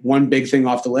bang one big thing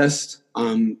off the list.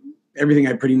 Everything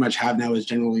I pretty much have now is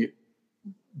generally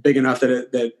big enough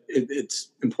that it's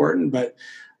important. But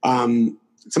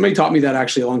somebody taught me that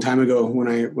actually a long time ago when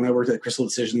I worked at Crystal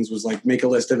Decisions, was like, make a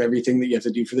list of everything that you have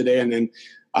to do for the day. And then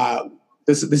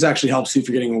this actually helps you if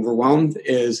you're getting overwhelmed,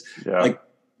 is like,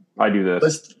 I do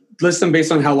this. List them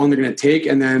based on how long they're going to take,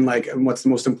 and then like what's the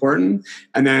most important.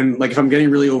 And then like if I'm getting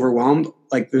really overwhelmed,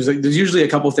 like there's usually a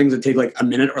couple of things that take like a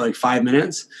minute or like 5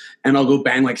 minutes, and I'll go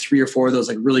bang like 3 or 4 of those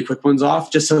like really quick ones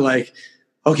off, just so like,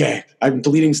 okay, I'm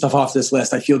deleting stuff off this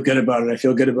list. I feel good about it.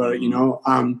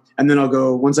 And then I'll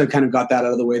go, once I've kind of got that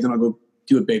out of the way, then I'll go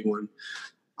do a big one.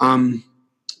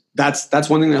 That's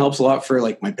one thing that helps a lot for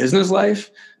like my business life.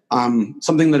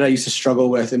 Something that I used to struggle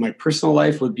with in my personal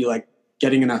life would be like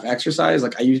getting enough exercise.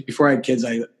 Like before I had kids,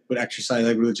 I would exercise.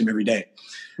 I go to the gym every day.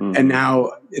 And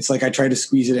now it's like, I try to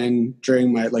squeeze it in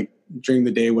during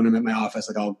the day when I'm at my office.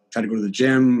 Like, I'll try to go to the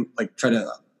gym, like try to,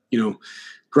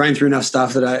 grind through enough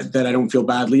stuff that I don't feel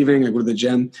bad leaving. I go to the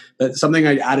gym. But something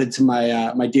I added to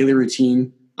my, my daily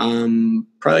routine,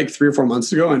 probably like 3 or 4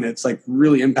 months ago. And it's like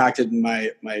really impacted my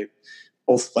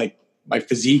both like my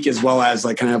physique, as well as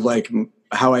like kind of like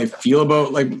how I feel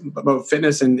about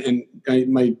fitness and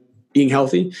my being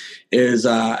healthy, is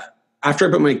after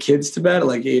I put my kids to bed at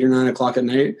like 8 or 9 o'clock at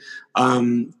night,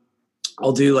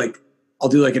 I'll do like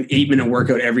an 8-minute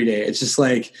workout every day. It's just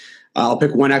like, I'll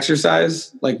pick one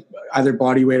exercise, like either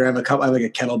body weight, or I have like a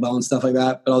kettlebell and stuff like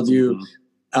that. But I'll do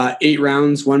 8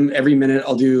 rounds, one every minute.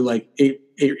 I'll do like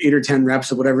eight or 10 reps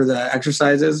of whatever the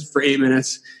exercise is for 8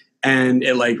 minutes. And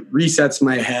it like resets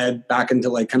my head back into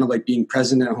like kind of like being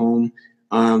present at home.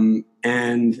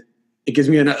 And it gives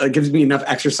me enough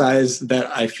exercise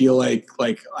that I feel like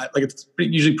it's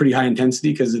usually pretty high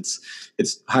intensity, because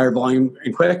it's higher volume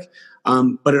and quick.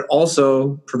 But it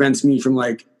also prevents me from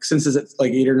like, since it's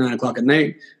like 8 or 9 o'clock at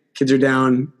night, kids are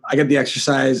down, I get the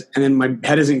exercise, and then my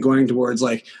head isn't going towards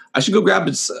like, I should go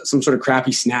grab some sort of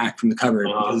crappy snack from the cupboard,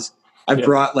 because I've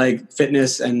brought like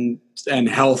fitness and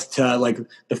health to like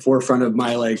the forefront of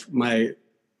my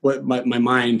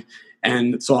mind.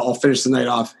 And so I'll finish the night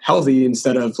off healthy,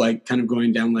 instead of like kind of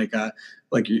going down like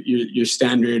your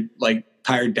standard like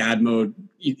tired dad mode.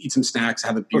 Eat some snacks,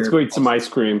 have a beer. Let's go eat some ice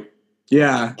cream.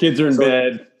 Yeah, kids are in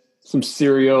bed. Some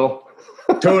cereal.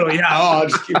 Totally. Yeah. Oh,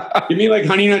 just give me like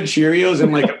Honey Nut Cheerios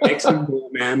and like a mixing bowl,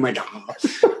 man. Like,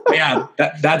 yeah,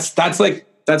 that's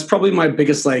probably my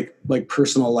biggest like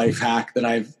personal life hack that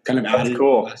I've kind of added. That's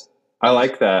cool. I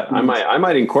like that. I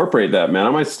might incorporate that, man. I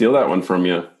might steal that one from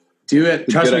you. Do it.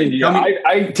 Trust me.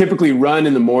 I typically run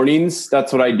in the mornings.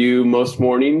 That's what I do most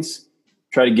mornings.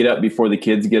 Try to get up before the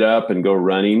kids get up and go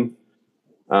running.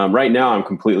 Right now I'm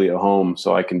completely at home,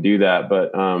 so I can do that.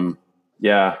 But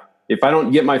yeah, if I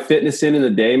don't get my fitness in the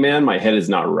day, man, my head is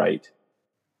not right.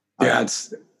 Yeah,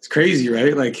 it's crazy,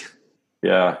 right? Like,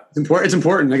 yeah, it's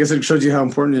important. I guess it shows you how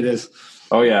important it is.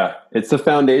 Oh yeah, it's the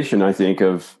foundation, I think,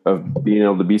 of being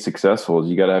able to be successful. Is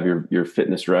you got to have your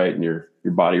fitness right and your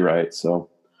body right. So,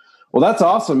 well, that's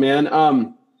awesome,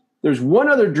 man. There's one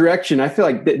other direction. I feel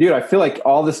like, dude, I feel like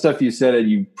all the stuff you said,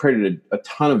 you created a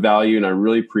ton of value, and I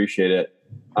really appreciate it.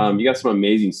 You got some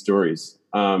amazing stories.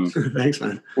 Thanks,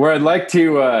 man. Where I'd like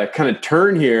to kind of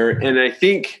turn here, and I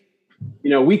think,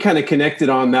 we kind of connected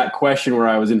on that question where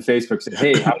I was in Facebook, said,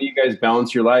 hey, how do you guys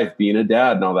balance your life being a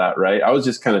dad and all that, right? I was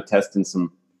just kind of testing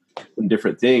some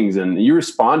different things, and you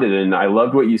responded, and I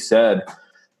loved what you said.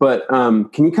 But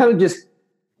can you kind of just,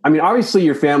 obviously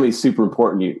your family is super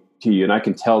important to you, and I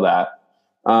can tell that.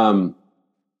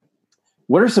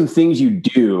 What are some things you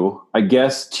do, I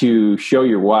guess, to show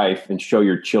your wife and show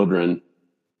your children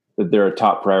that they're a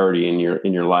top priority in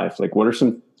your life? Like, what are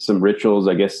some rituals,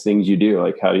 I guess, things you do?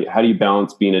 Like, how do you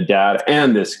balance being a dad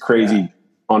and this crazy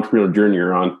entrepreneurial journey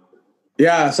you're on?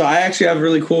 Yeah. So I actually have a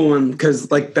really cool one, because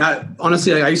like that,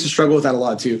 honestly, I used to struggle with that a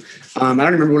lot too. I don't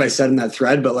remember what I said in that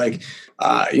thread, but like,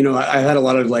 I had a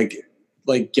lot of like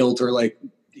guilt or like,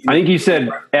 I think you said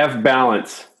F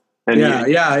balance. And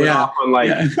yeah.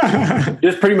 On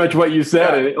just pretty much what you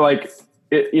said. And it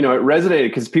resonated,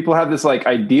 because people have this like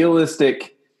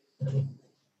idealistic,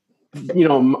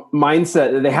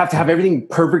 mindset that they have to have everything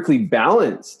perfectly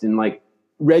balanced and like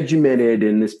regimented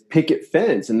in this picket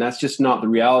fence. And that's just not the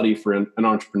reality for an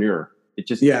entrepreneur. It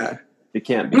just, yeah. it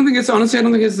can't I be. don't think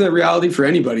it's the reality for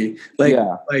anybody. Like,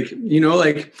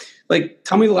 like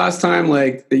tell me the last time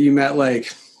like that you met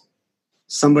like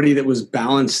somebody that was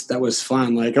balanced, that was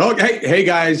fun. Like, oh, hey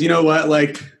guys, you know what?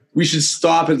 Like, we should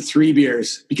stop at 3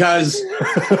 beers because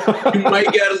you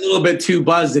might get a little bit too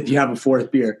buzzed if you have a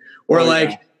 4th beer. Or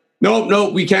no,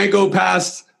 we can't go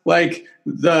past like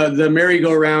the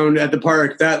merry-go-round at the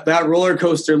park. That roller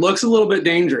coaster looks a little bit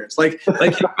dangerous. Like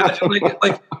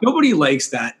nobody likes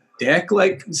that, dick.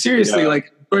 Like, seriously,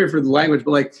 like, sorry for the language,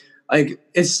 but like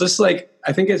it's just like,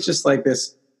 I think it's just like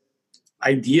this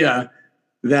idea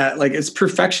that like it's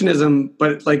perfectionism,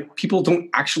 but like people don't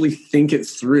actually think it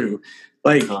through.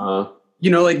 Like,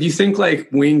 like you think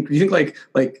like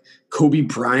like Kobe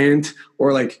Bryant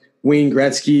or like Wayne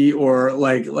Gretzky or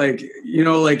like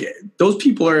those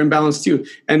people are imbalanced too.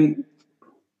 And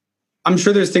I'm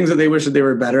sure there's things that they wish that they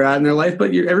were better at in their life,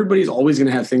 but everybody's always going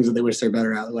to have things that they wish they're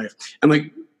better at in life.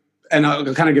 And I'll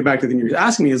kind of get back to the thing you're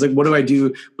asking me is like, what do I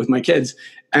do with my kids?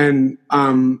 And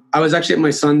I was actually at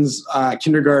my son's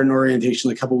kindergarten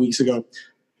orientation like a couple weeks ago,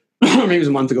 maybe it was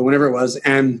a month ago, whenever it was.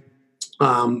 And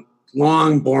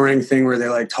long, boring thing where they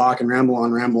like talk and ramble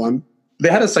on. They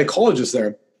had a psychologist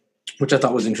there, which I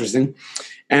thought was interesting.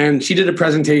 And she did a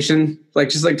presentation, like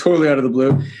just like totally out of the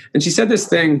blue. And she said this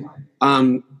thing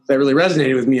that really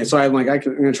resonated with me. And so I'm like, I'm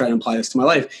going to try to apply this to my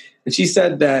life. And she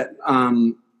said that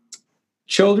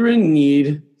children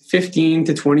need 15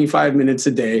 to 25 minutes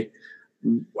a day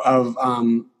of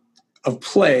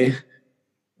play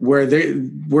where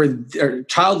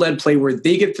child-led play, where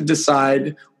they get to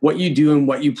decide what you do and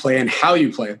what you play and how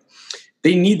you play.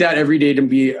 They need that every day to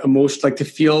be emotional, like to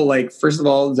feel like, first of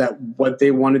all, that what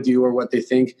they want to do or what they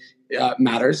think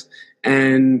matters.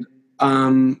 And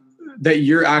that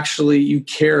you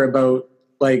care about,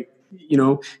 like,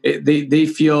 they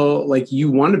feel like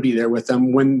you want to be there with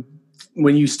them when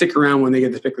you stick around, when they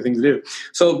get to pick the things to do.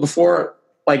 So before,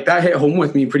 like, that hit home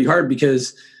with me pretty hard,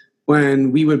 because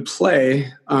when we would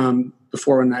play,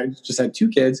 before, when I just had 2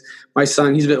 kids, my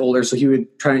son, he's a bit older, so he would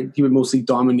mostly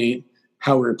dominate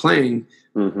how we were playing.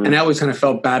 Mm-hmm. And I always kind of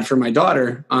felt bad for my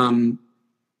daughter.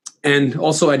 And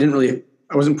also I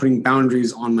wasn't putting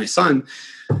boundaries on my son.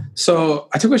 So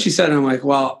I took what she said and I'm like,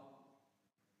 well,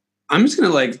 I'm just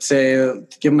going to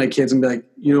give my kids and be like,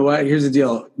 you know what, here's the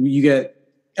deal. You get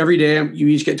every day, you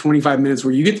each get 25 minutes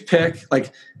where you get to pick,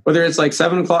 like, whether it's like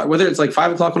 7 o'clock, whether it's like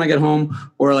 5 o'clock when I get home,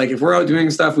 or like if we're out doing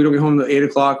stuff, we don't get home until 8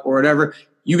 o'clock or whatever,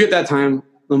 you get that time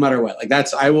no matter what. Like,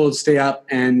 I will stay up.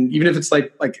 And even if it's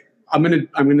like I'm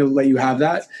going to let you have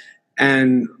that.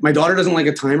 And my daughter doesn't like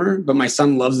a timer, but my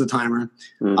son loves the timer.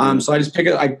 Mm-hmm. So I just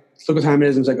I look what time it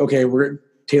is. And it's like, okay, we're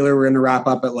going to wrap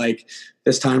up at like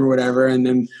this time or whatever. And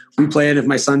then we play it. If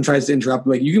my son tries to interrupt,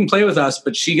 like, you can play with us,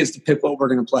 but she gets to pick what we're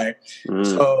going to play. Mm.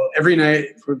 So every night,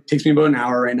 it takes me about an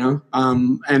hour right now.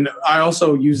 And I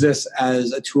also use this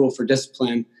as a tool for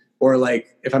discipline, or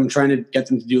like if I'm trying to get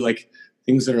them to do like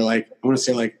things that are like, I want to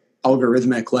say like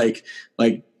algorithmic, like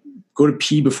go to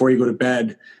pee before you go to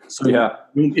bed. So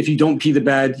if you don't pee the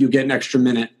bed, you get an extra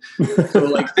minute. So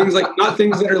like things like, not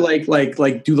things that are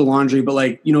like do the laundry, but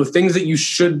like, things that you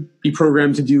should be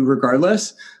programmed to do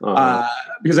regardless. Uh-huh.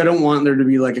 Because I don't want there to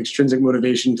be like extrinsic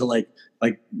motivation to like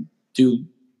do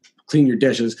clean your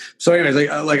dishes. So anyways,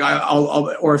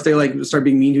 I'll or if they like start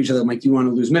being mean to each other, I'm like, do you want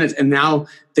to lose minutes? And now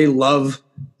they love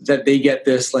that they get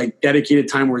this like dedicated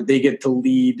time where they get to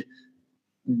lead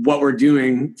what we're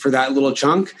doing for that little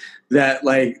chunk, that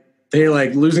like they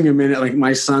like losing a minute. Like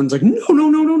my son's like,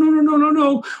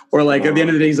 no. Or like at the end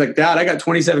of the day, he's like, Dad, I got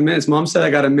 27 minutes. Mom said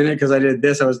I got a minute because I did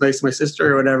this. I was nice to my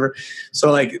sister or whatever.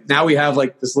 So like now we have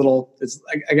like this little, it's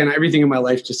like, again, everything in my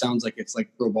life just sounds like it's like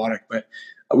robotic, but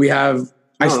we have,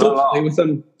 I still play with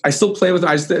them.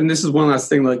 And this is one last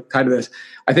thing like tied to this.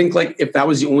 I think like if that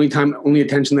was the only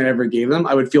attention that I ever gave them,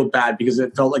 I would feel bad because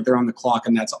it felt like they're on the clock,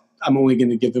 and I'm only going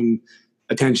to give them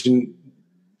attention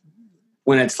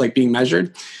when it's like being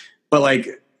measured. But like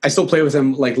I still play with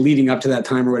them like leading up to that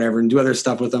time or whatever, and do other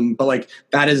stuff with them. But like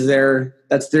that's their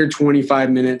 25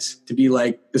 minutes to be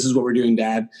like, this is what we're doing,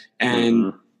 Dad.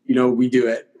 And we do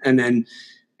it. And then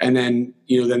then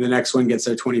the next one gets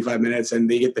their 25 minutes and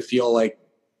they get to feel like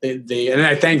and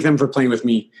I thank them for playing with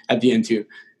me at the end too.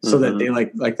 So that they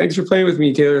like, thanks for playing with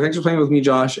me, Taylor. Thanks for playing with me,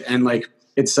 Josh. And like,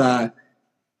 it's, I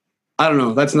don't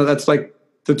know. That's like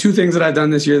the 2 things that I've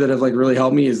done this year that have like really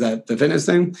helped me is that the fitness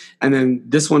thing. And then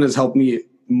this one has helped me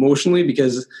emotionally,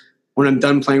 because when I'm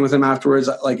done playing with them afterwards,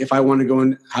 like if I want to go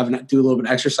and do a little bit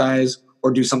of exercise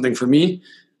or do something for me,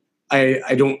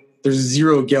 there's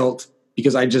zero guilt,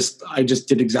 because I just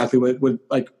did exactly what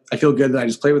like, I feel good that I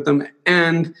just play with them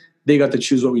and they got to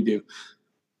choose what we do.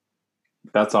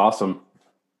 That's awesome.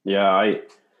 Yeah,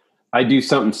 I do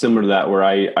something similar to that where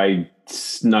I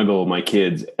snuggle my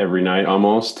kids every night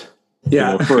almost.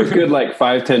 Yeah. For a good like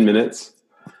 5-10 minutes.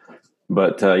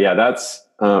 But that's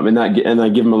and I give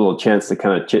them a little chance to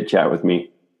kind of chit chat with me.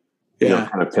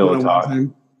 Kind of pillow talk.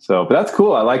 So, but that's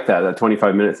cool. I like that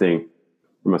 25-minute thing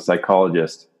from a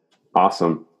psychologist.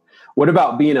 Awesome. What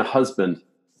about being a husband?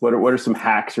 What are some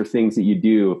hacks or things that you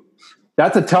do?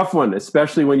 That's a tough one,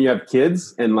 especially when you have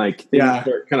kids and like things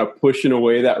start kind of pushing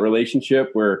away that relationship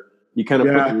where you kind of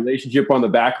put the relationship on the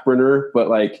back burner. But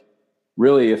like,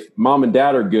 really, if mom and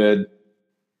dad are good,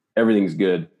 everything's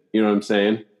good. You know what I'm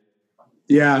saying?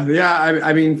 Yeah.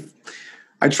 I mean,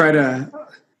 I try to.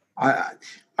 I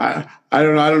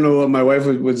don't know what my wife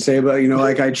would say, but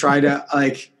like I try to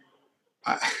like.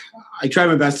 I try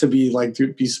my best to be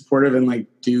supportive and like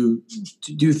do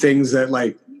things that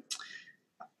like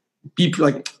be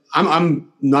like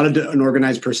I'm not an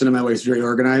organized person and my wife's very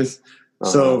organized.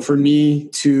 Uh-huh. So for me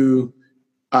to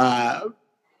I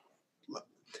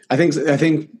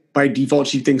think by default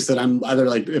she thinks that I'm either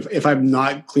like if I'm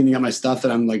not cleaning up my stuff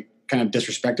that I'm like kind of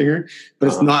disrespecting her. But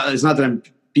it's not that I'm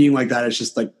being like that. It's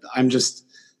just like I'm just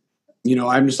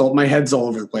my head's all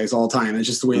over the place all the time. It's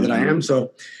just the way that I am.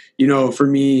 So for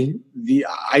me,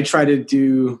 I try to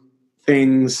do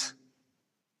things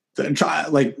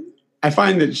that I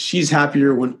find that she's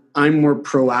happier when I'm more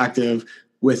proactive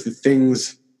with the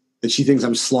things that she thinks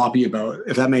I'm sloppy about,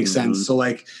 if that makes sense. So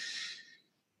like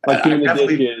doing the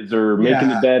dishes or making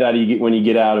the bed out of when you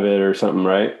get out of it or something,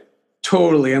 right?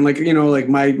 Totally. And like, like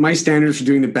my standards for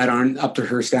doing the bed aren't up to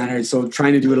her standards. So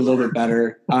trying to do it a little bit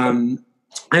better.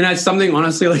 And that's something,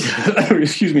 honestly, like,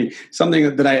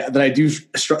 something that I do,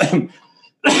 struggle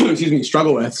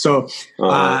with. So,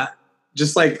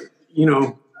 just like,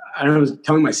 I was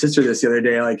telling my sister this the other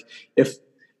day, like if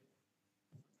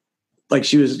like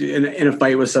she was in a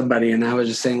fight with somebody and I was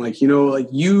just saying like,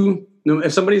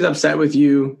 if somebody's upset with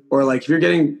you or like if you're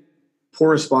getting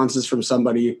poor responses from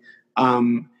somebody,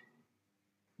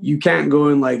 you can't go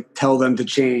and like tell them to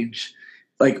change.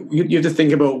 Like you have to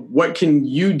think about what can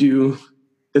you do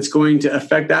that's going to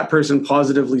affect that person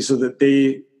positively so that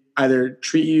they either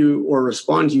treat you or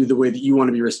respond to you the way that you want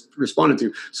to be responded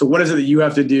to. So what is it that you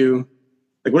have to do?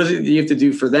 Like, what is it that you have to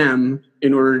do for them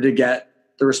in order to get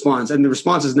the response? And the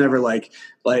response is never like,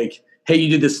 hey, you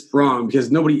did this wrong,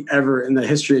 because nobody ever in the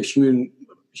history of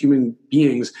human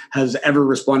beings has ever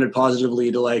responded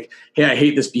positively to like, hey, I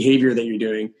hate this behavior that you're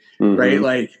doing. Mm-hmm. Right.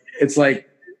 Like, it's like,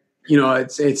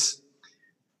 it's,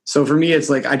 so for me, it's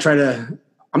like, I'm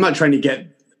not trying to get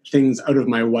things out of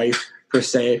my wife per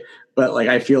se, but like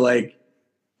I feel like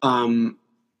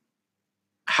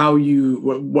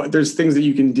there's things that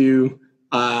you can do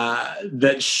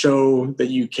that show that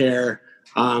you care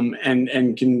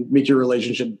and can make your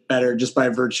relationship better just by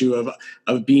virtue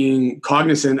of being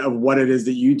cognizant of what it is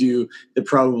that you do that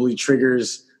probably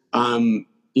triggers not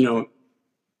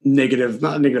negative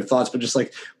thoughts, but just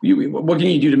like what can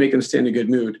you do to make them stay in a good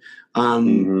mood?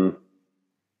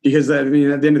 Because at the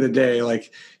end of the day,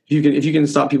 like if you can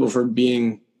stop people from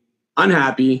being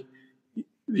unhappy,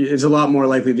 it's a lot more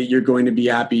likely that you're going to be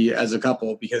happy as a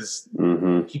couple, because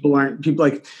people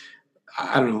like,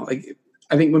 I don't know, like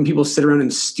I think when people sit around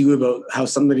and stew about how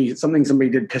something somebody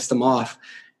did piss them off,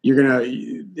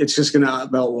 it's just gonna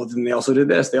well then they also did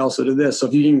this. So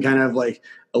if you can kind of like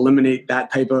eliminate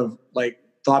that type of like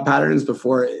thought patterns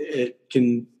before it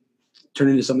can turn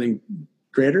into something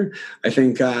greater, I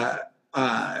think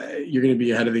you're going to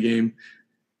be ahead of the game.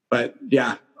 But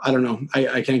yeah, I don't know.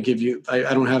 I can't give you,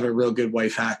 I don't have a real good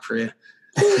wife hack for you.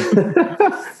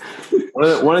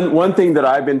 One thing that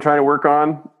I've been trying to work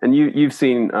on, and you've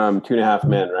seen 2.5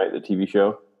 Men, right? The TV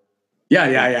show.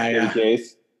 Yeah.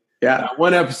 Case. Yeah.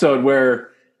 One episode where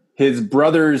his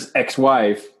brother's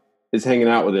ex-wife is hanging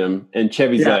out with him, and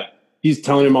Chevy's like, he's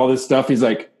telling him all this stuff. He's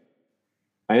like,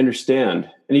 I understand.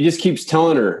 And he just keeps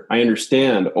telling her, I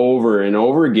understand, over and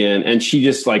over again. And she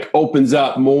just like opens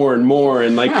up more and more,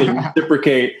 and like they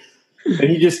reciprocate. And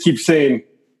he just keeps saying,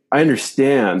 I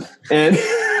understand. And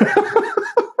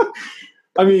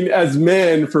I mean, as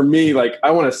men, for me, like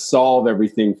I want to solve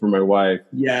everything for my wife.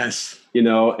 Yes.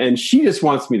 And she just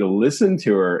wants me to listen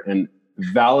to her and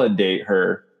validate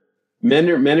her. Men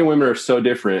and women are so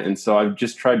different. And so I've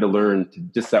just tried to learn to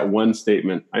just that one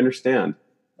statement. I understand.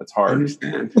 That's hard. I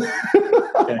understand.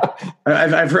 Okay.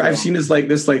 I've seen this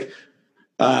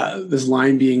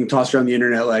line being tossed around the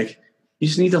internet. Like, you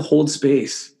just need to hold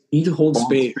space. You need to hold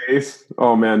space.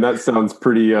 Oh man, that sounds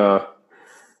pretty,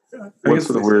 what's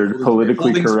the word?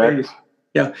 Politically correct. Space.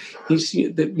 Yeah.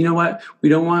 You know what? We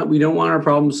don't want our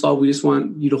problem solved. We just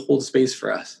want you to hold space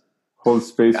for us. Hold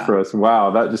space for us.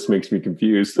 Wow, that just makes me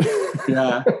confused.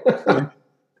 Yeah.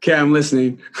 Okay, I'm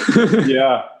listening.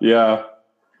 Yeah.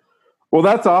 Well,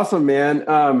 that's awesome, man.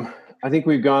 I think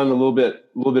we've gone a little bit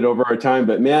over our time,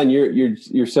 but man,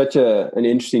 you're such an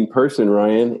interesting person,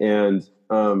 Ryan, and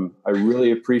I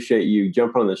really appreciate you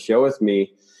jumping on the show with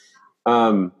me.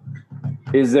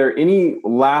 Is there any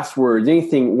last words,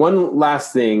 one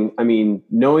last thing? I mean,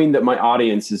 knowing that my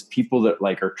audience is people that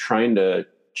like are trying to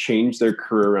change their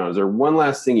career around, is there one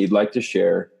last thing you'd like to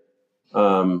share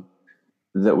that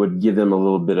would give them a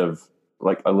little bit of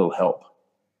like a little help?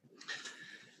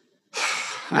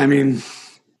 I mean,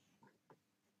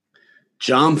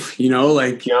 jump,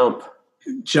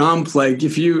 jump. Like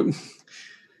if you,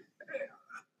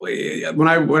 when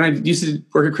I used to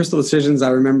work at Crystal Decisions, I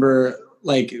remember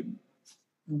like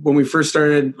when I first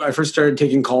started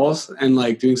taking calls and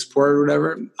like doing support or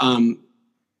whatever,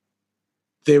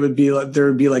 there would be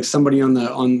like somebody on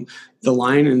the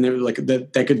line, and they were like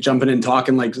that could jump in and talk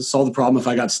and like solve the problem if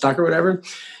I got stuck or whatever.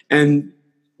 And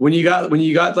when you got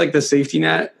like the safety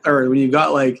net, or when you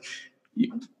got like,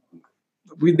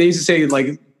 they used to say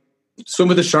like, swim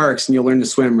with the sharks and you'll learn to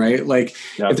swim, right? Like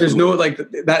If there's no like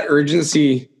that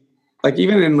urgency, like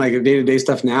even in like day-to-day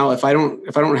stuff now, if I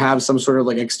don't have some sort of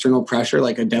like external pressure,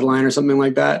 like a deadline or something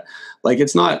like that, like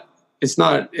it's not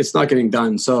getting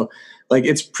done. So like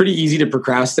it's pretty easy to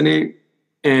procrastinate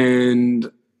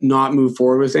and not move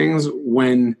forward with things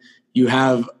when you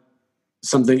have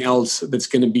something else that's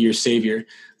going to be your savior.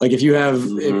 Like if you have,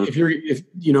 if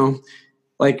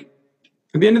like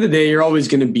at the end of the day, you're always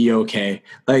going to be okay.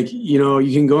 Like,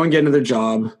 you can go and get another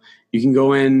job. You can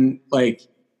go in, like,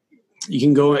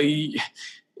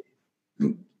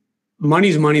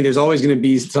 money's money. There's always going to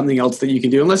be something else that you can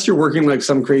do, unless you're working like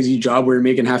some crazy job where you're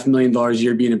making $500,000 a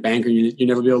year being a banker. You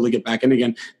never be able to get back in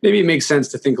again. Maybe it makes sense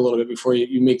to think a little bit before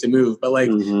you make the move. But like,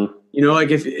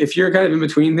 like if you're kind of in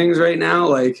between things right now,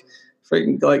 like,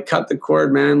 freaking like cut the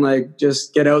cord, man. Like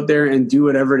just get out there and do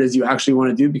whatever it is you actually want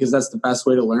to do, because that's the best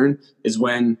way to learn, is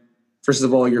when, first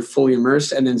of all, you're fully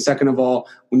immersed. And then second of all,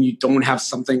 when you don't have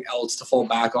something else to fall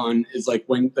back on, is like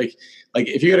when, like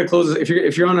if you got to close, if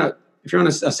you're on a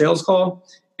sales call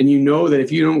and you know that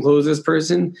if you don't close this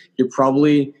person, you're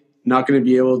probably not going to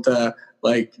be able to,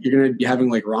 like, you're going to be having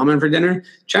like ramen for dinner.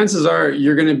 Chances are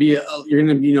you're going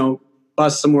to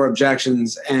bust some more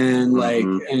objections and like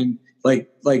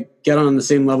get on the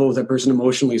same level with that person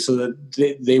emotionally, so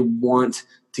that they want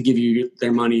to give you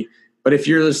their money. But if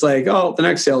you're just like, oh, the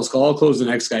next sales call, I'll close the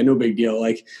next guy, no big deal.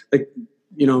 Like,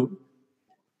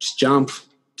 just jump,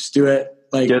 just do it.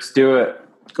 Like, just do it.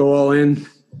 Go all in.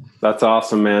 That's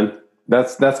awesome, man.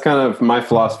 That's kind of my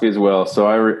philosophy as well. So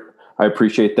I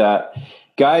appreciate that.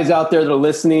 Guys out there that are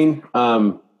listening,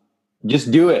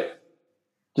 just do it.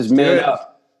 Just man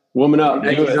up, woman up, do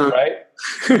it,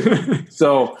 right?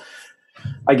 So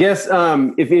I guess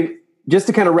just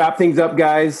to kind of wrap things up,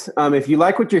 guys, if you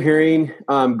like what you're hearing,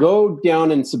 go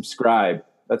down and subscribe.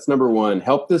 That's number one.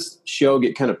 Help this show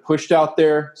get kind of pushed out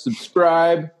there.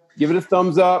 Subscribe, give it a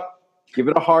thumbs up, give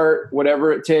it a heart,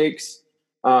 whatever it takes.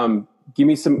 Give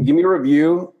me a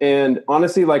review. And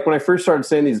honestly, like when I first started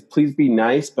saying these, please be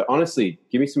nice, but honestly,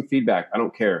 give me some feedback. I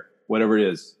don't care. Whatever it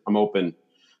is, I'm open.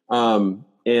 And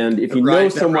if you know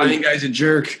someone, Ryan guy's a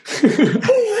jerk.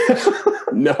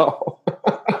 No.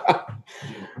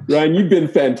 Ryan, you've been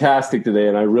fantastic today,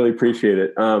 and I really appreciate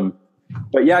it.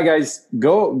 But yeah, guys,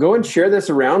 go and share this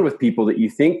around with people that you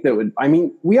think that would. I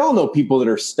mean, we all know people that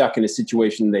are stuck in a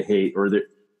situation they hate, or that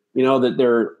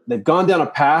they've gone down a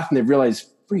path and they've realized,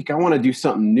 freak, I want to do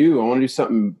something new. I want to do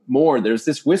something more. There's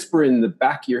this whisper in the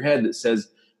back of your head that says,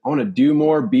 I want to do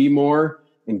more, be more,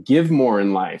 and give more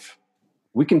in life.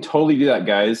 We can totally do that,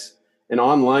 guys. And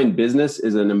online business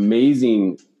is an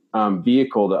amazing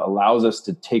vehicle that allows us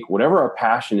to take whatever our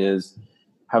passion is,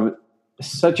 have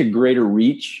such a greater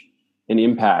reach and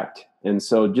impact. And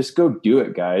so just go do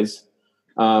it, guys.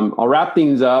 I'll wrap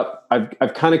things up.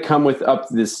 I've kind of come with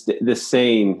this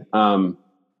saying,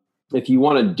 if you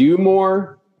want to do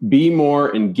more, be more,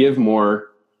 and give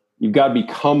more, you've got to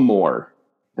become more.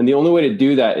 And the only way to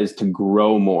do that is to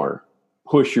grow more.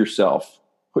 Push yourself.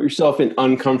 Put yourself in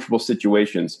uncomfortable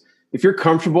situations. If you're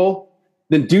comfortable,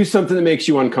 then do something that makes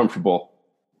you uncomfortable.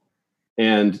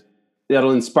 And that'll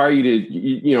inspire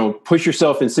you to, push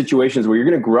yourself in situations where you're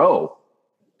going to grow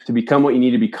to become what you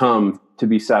need to become, to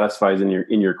be satisfied in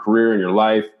your career, in your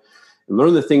life, and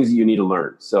learn the things that you need to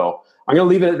learn. So I'm going to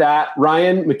leave it at that.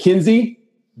 Ryan McKenzie,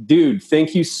 dude,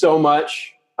 thank you so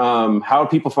much. How do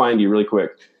people find you really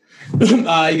quick? You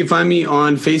can find me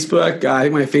on Facebook. I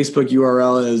think my Facebook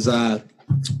URL is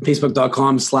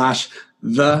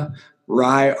facebook.com/the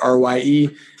Rye, RYE.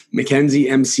 Mackenzie,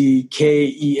 McKenzie.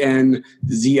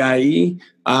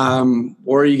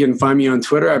 Or you can find me on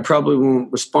Twitter. I probably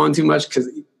won't respond too much because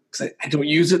I don't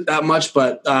use it that much,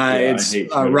 but it's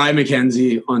Rye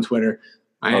Mackenzie on Twitter.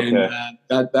 And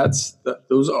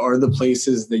those are the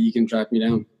places that you can track me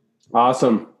down.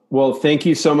 Awesome. Well, thank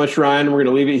you so much, Ryan. We're going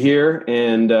to leave it here,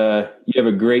 and you have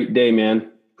a great day, man.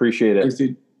 Appreciate it. Thanks,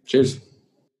 dude. Cheers.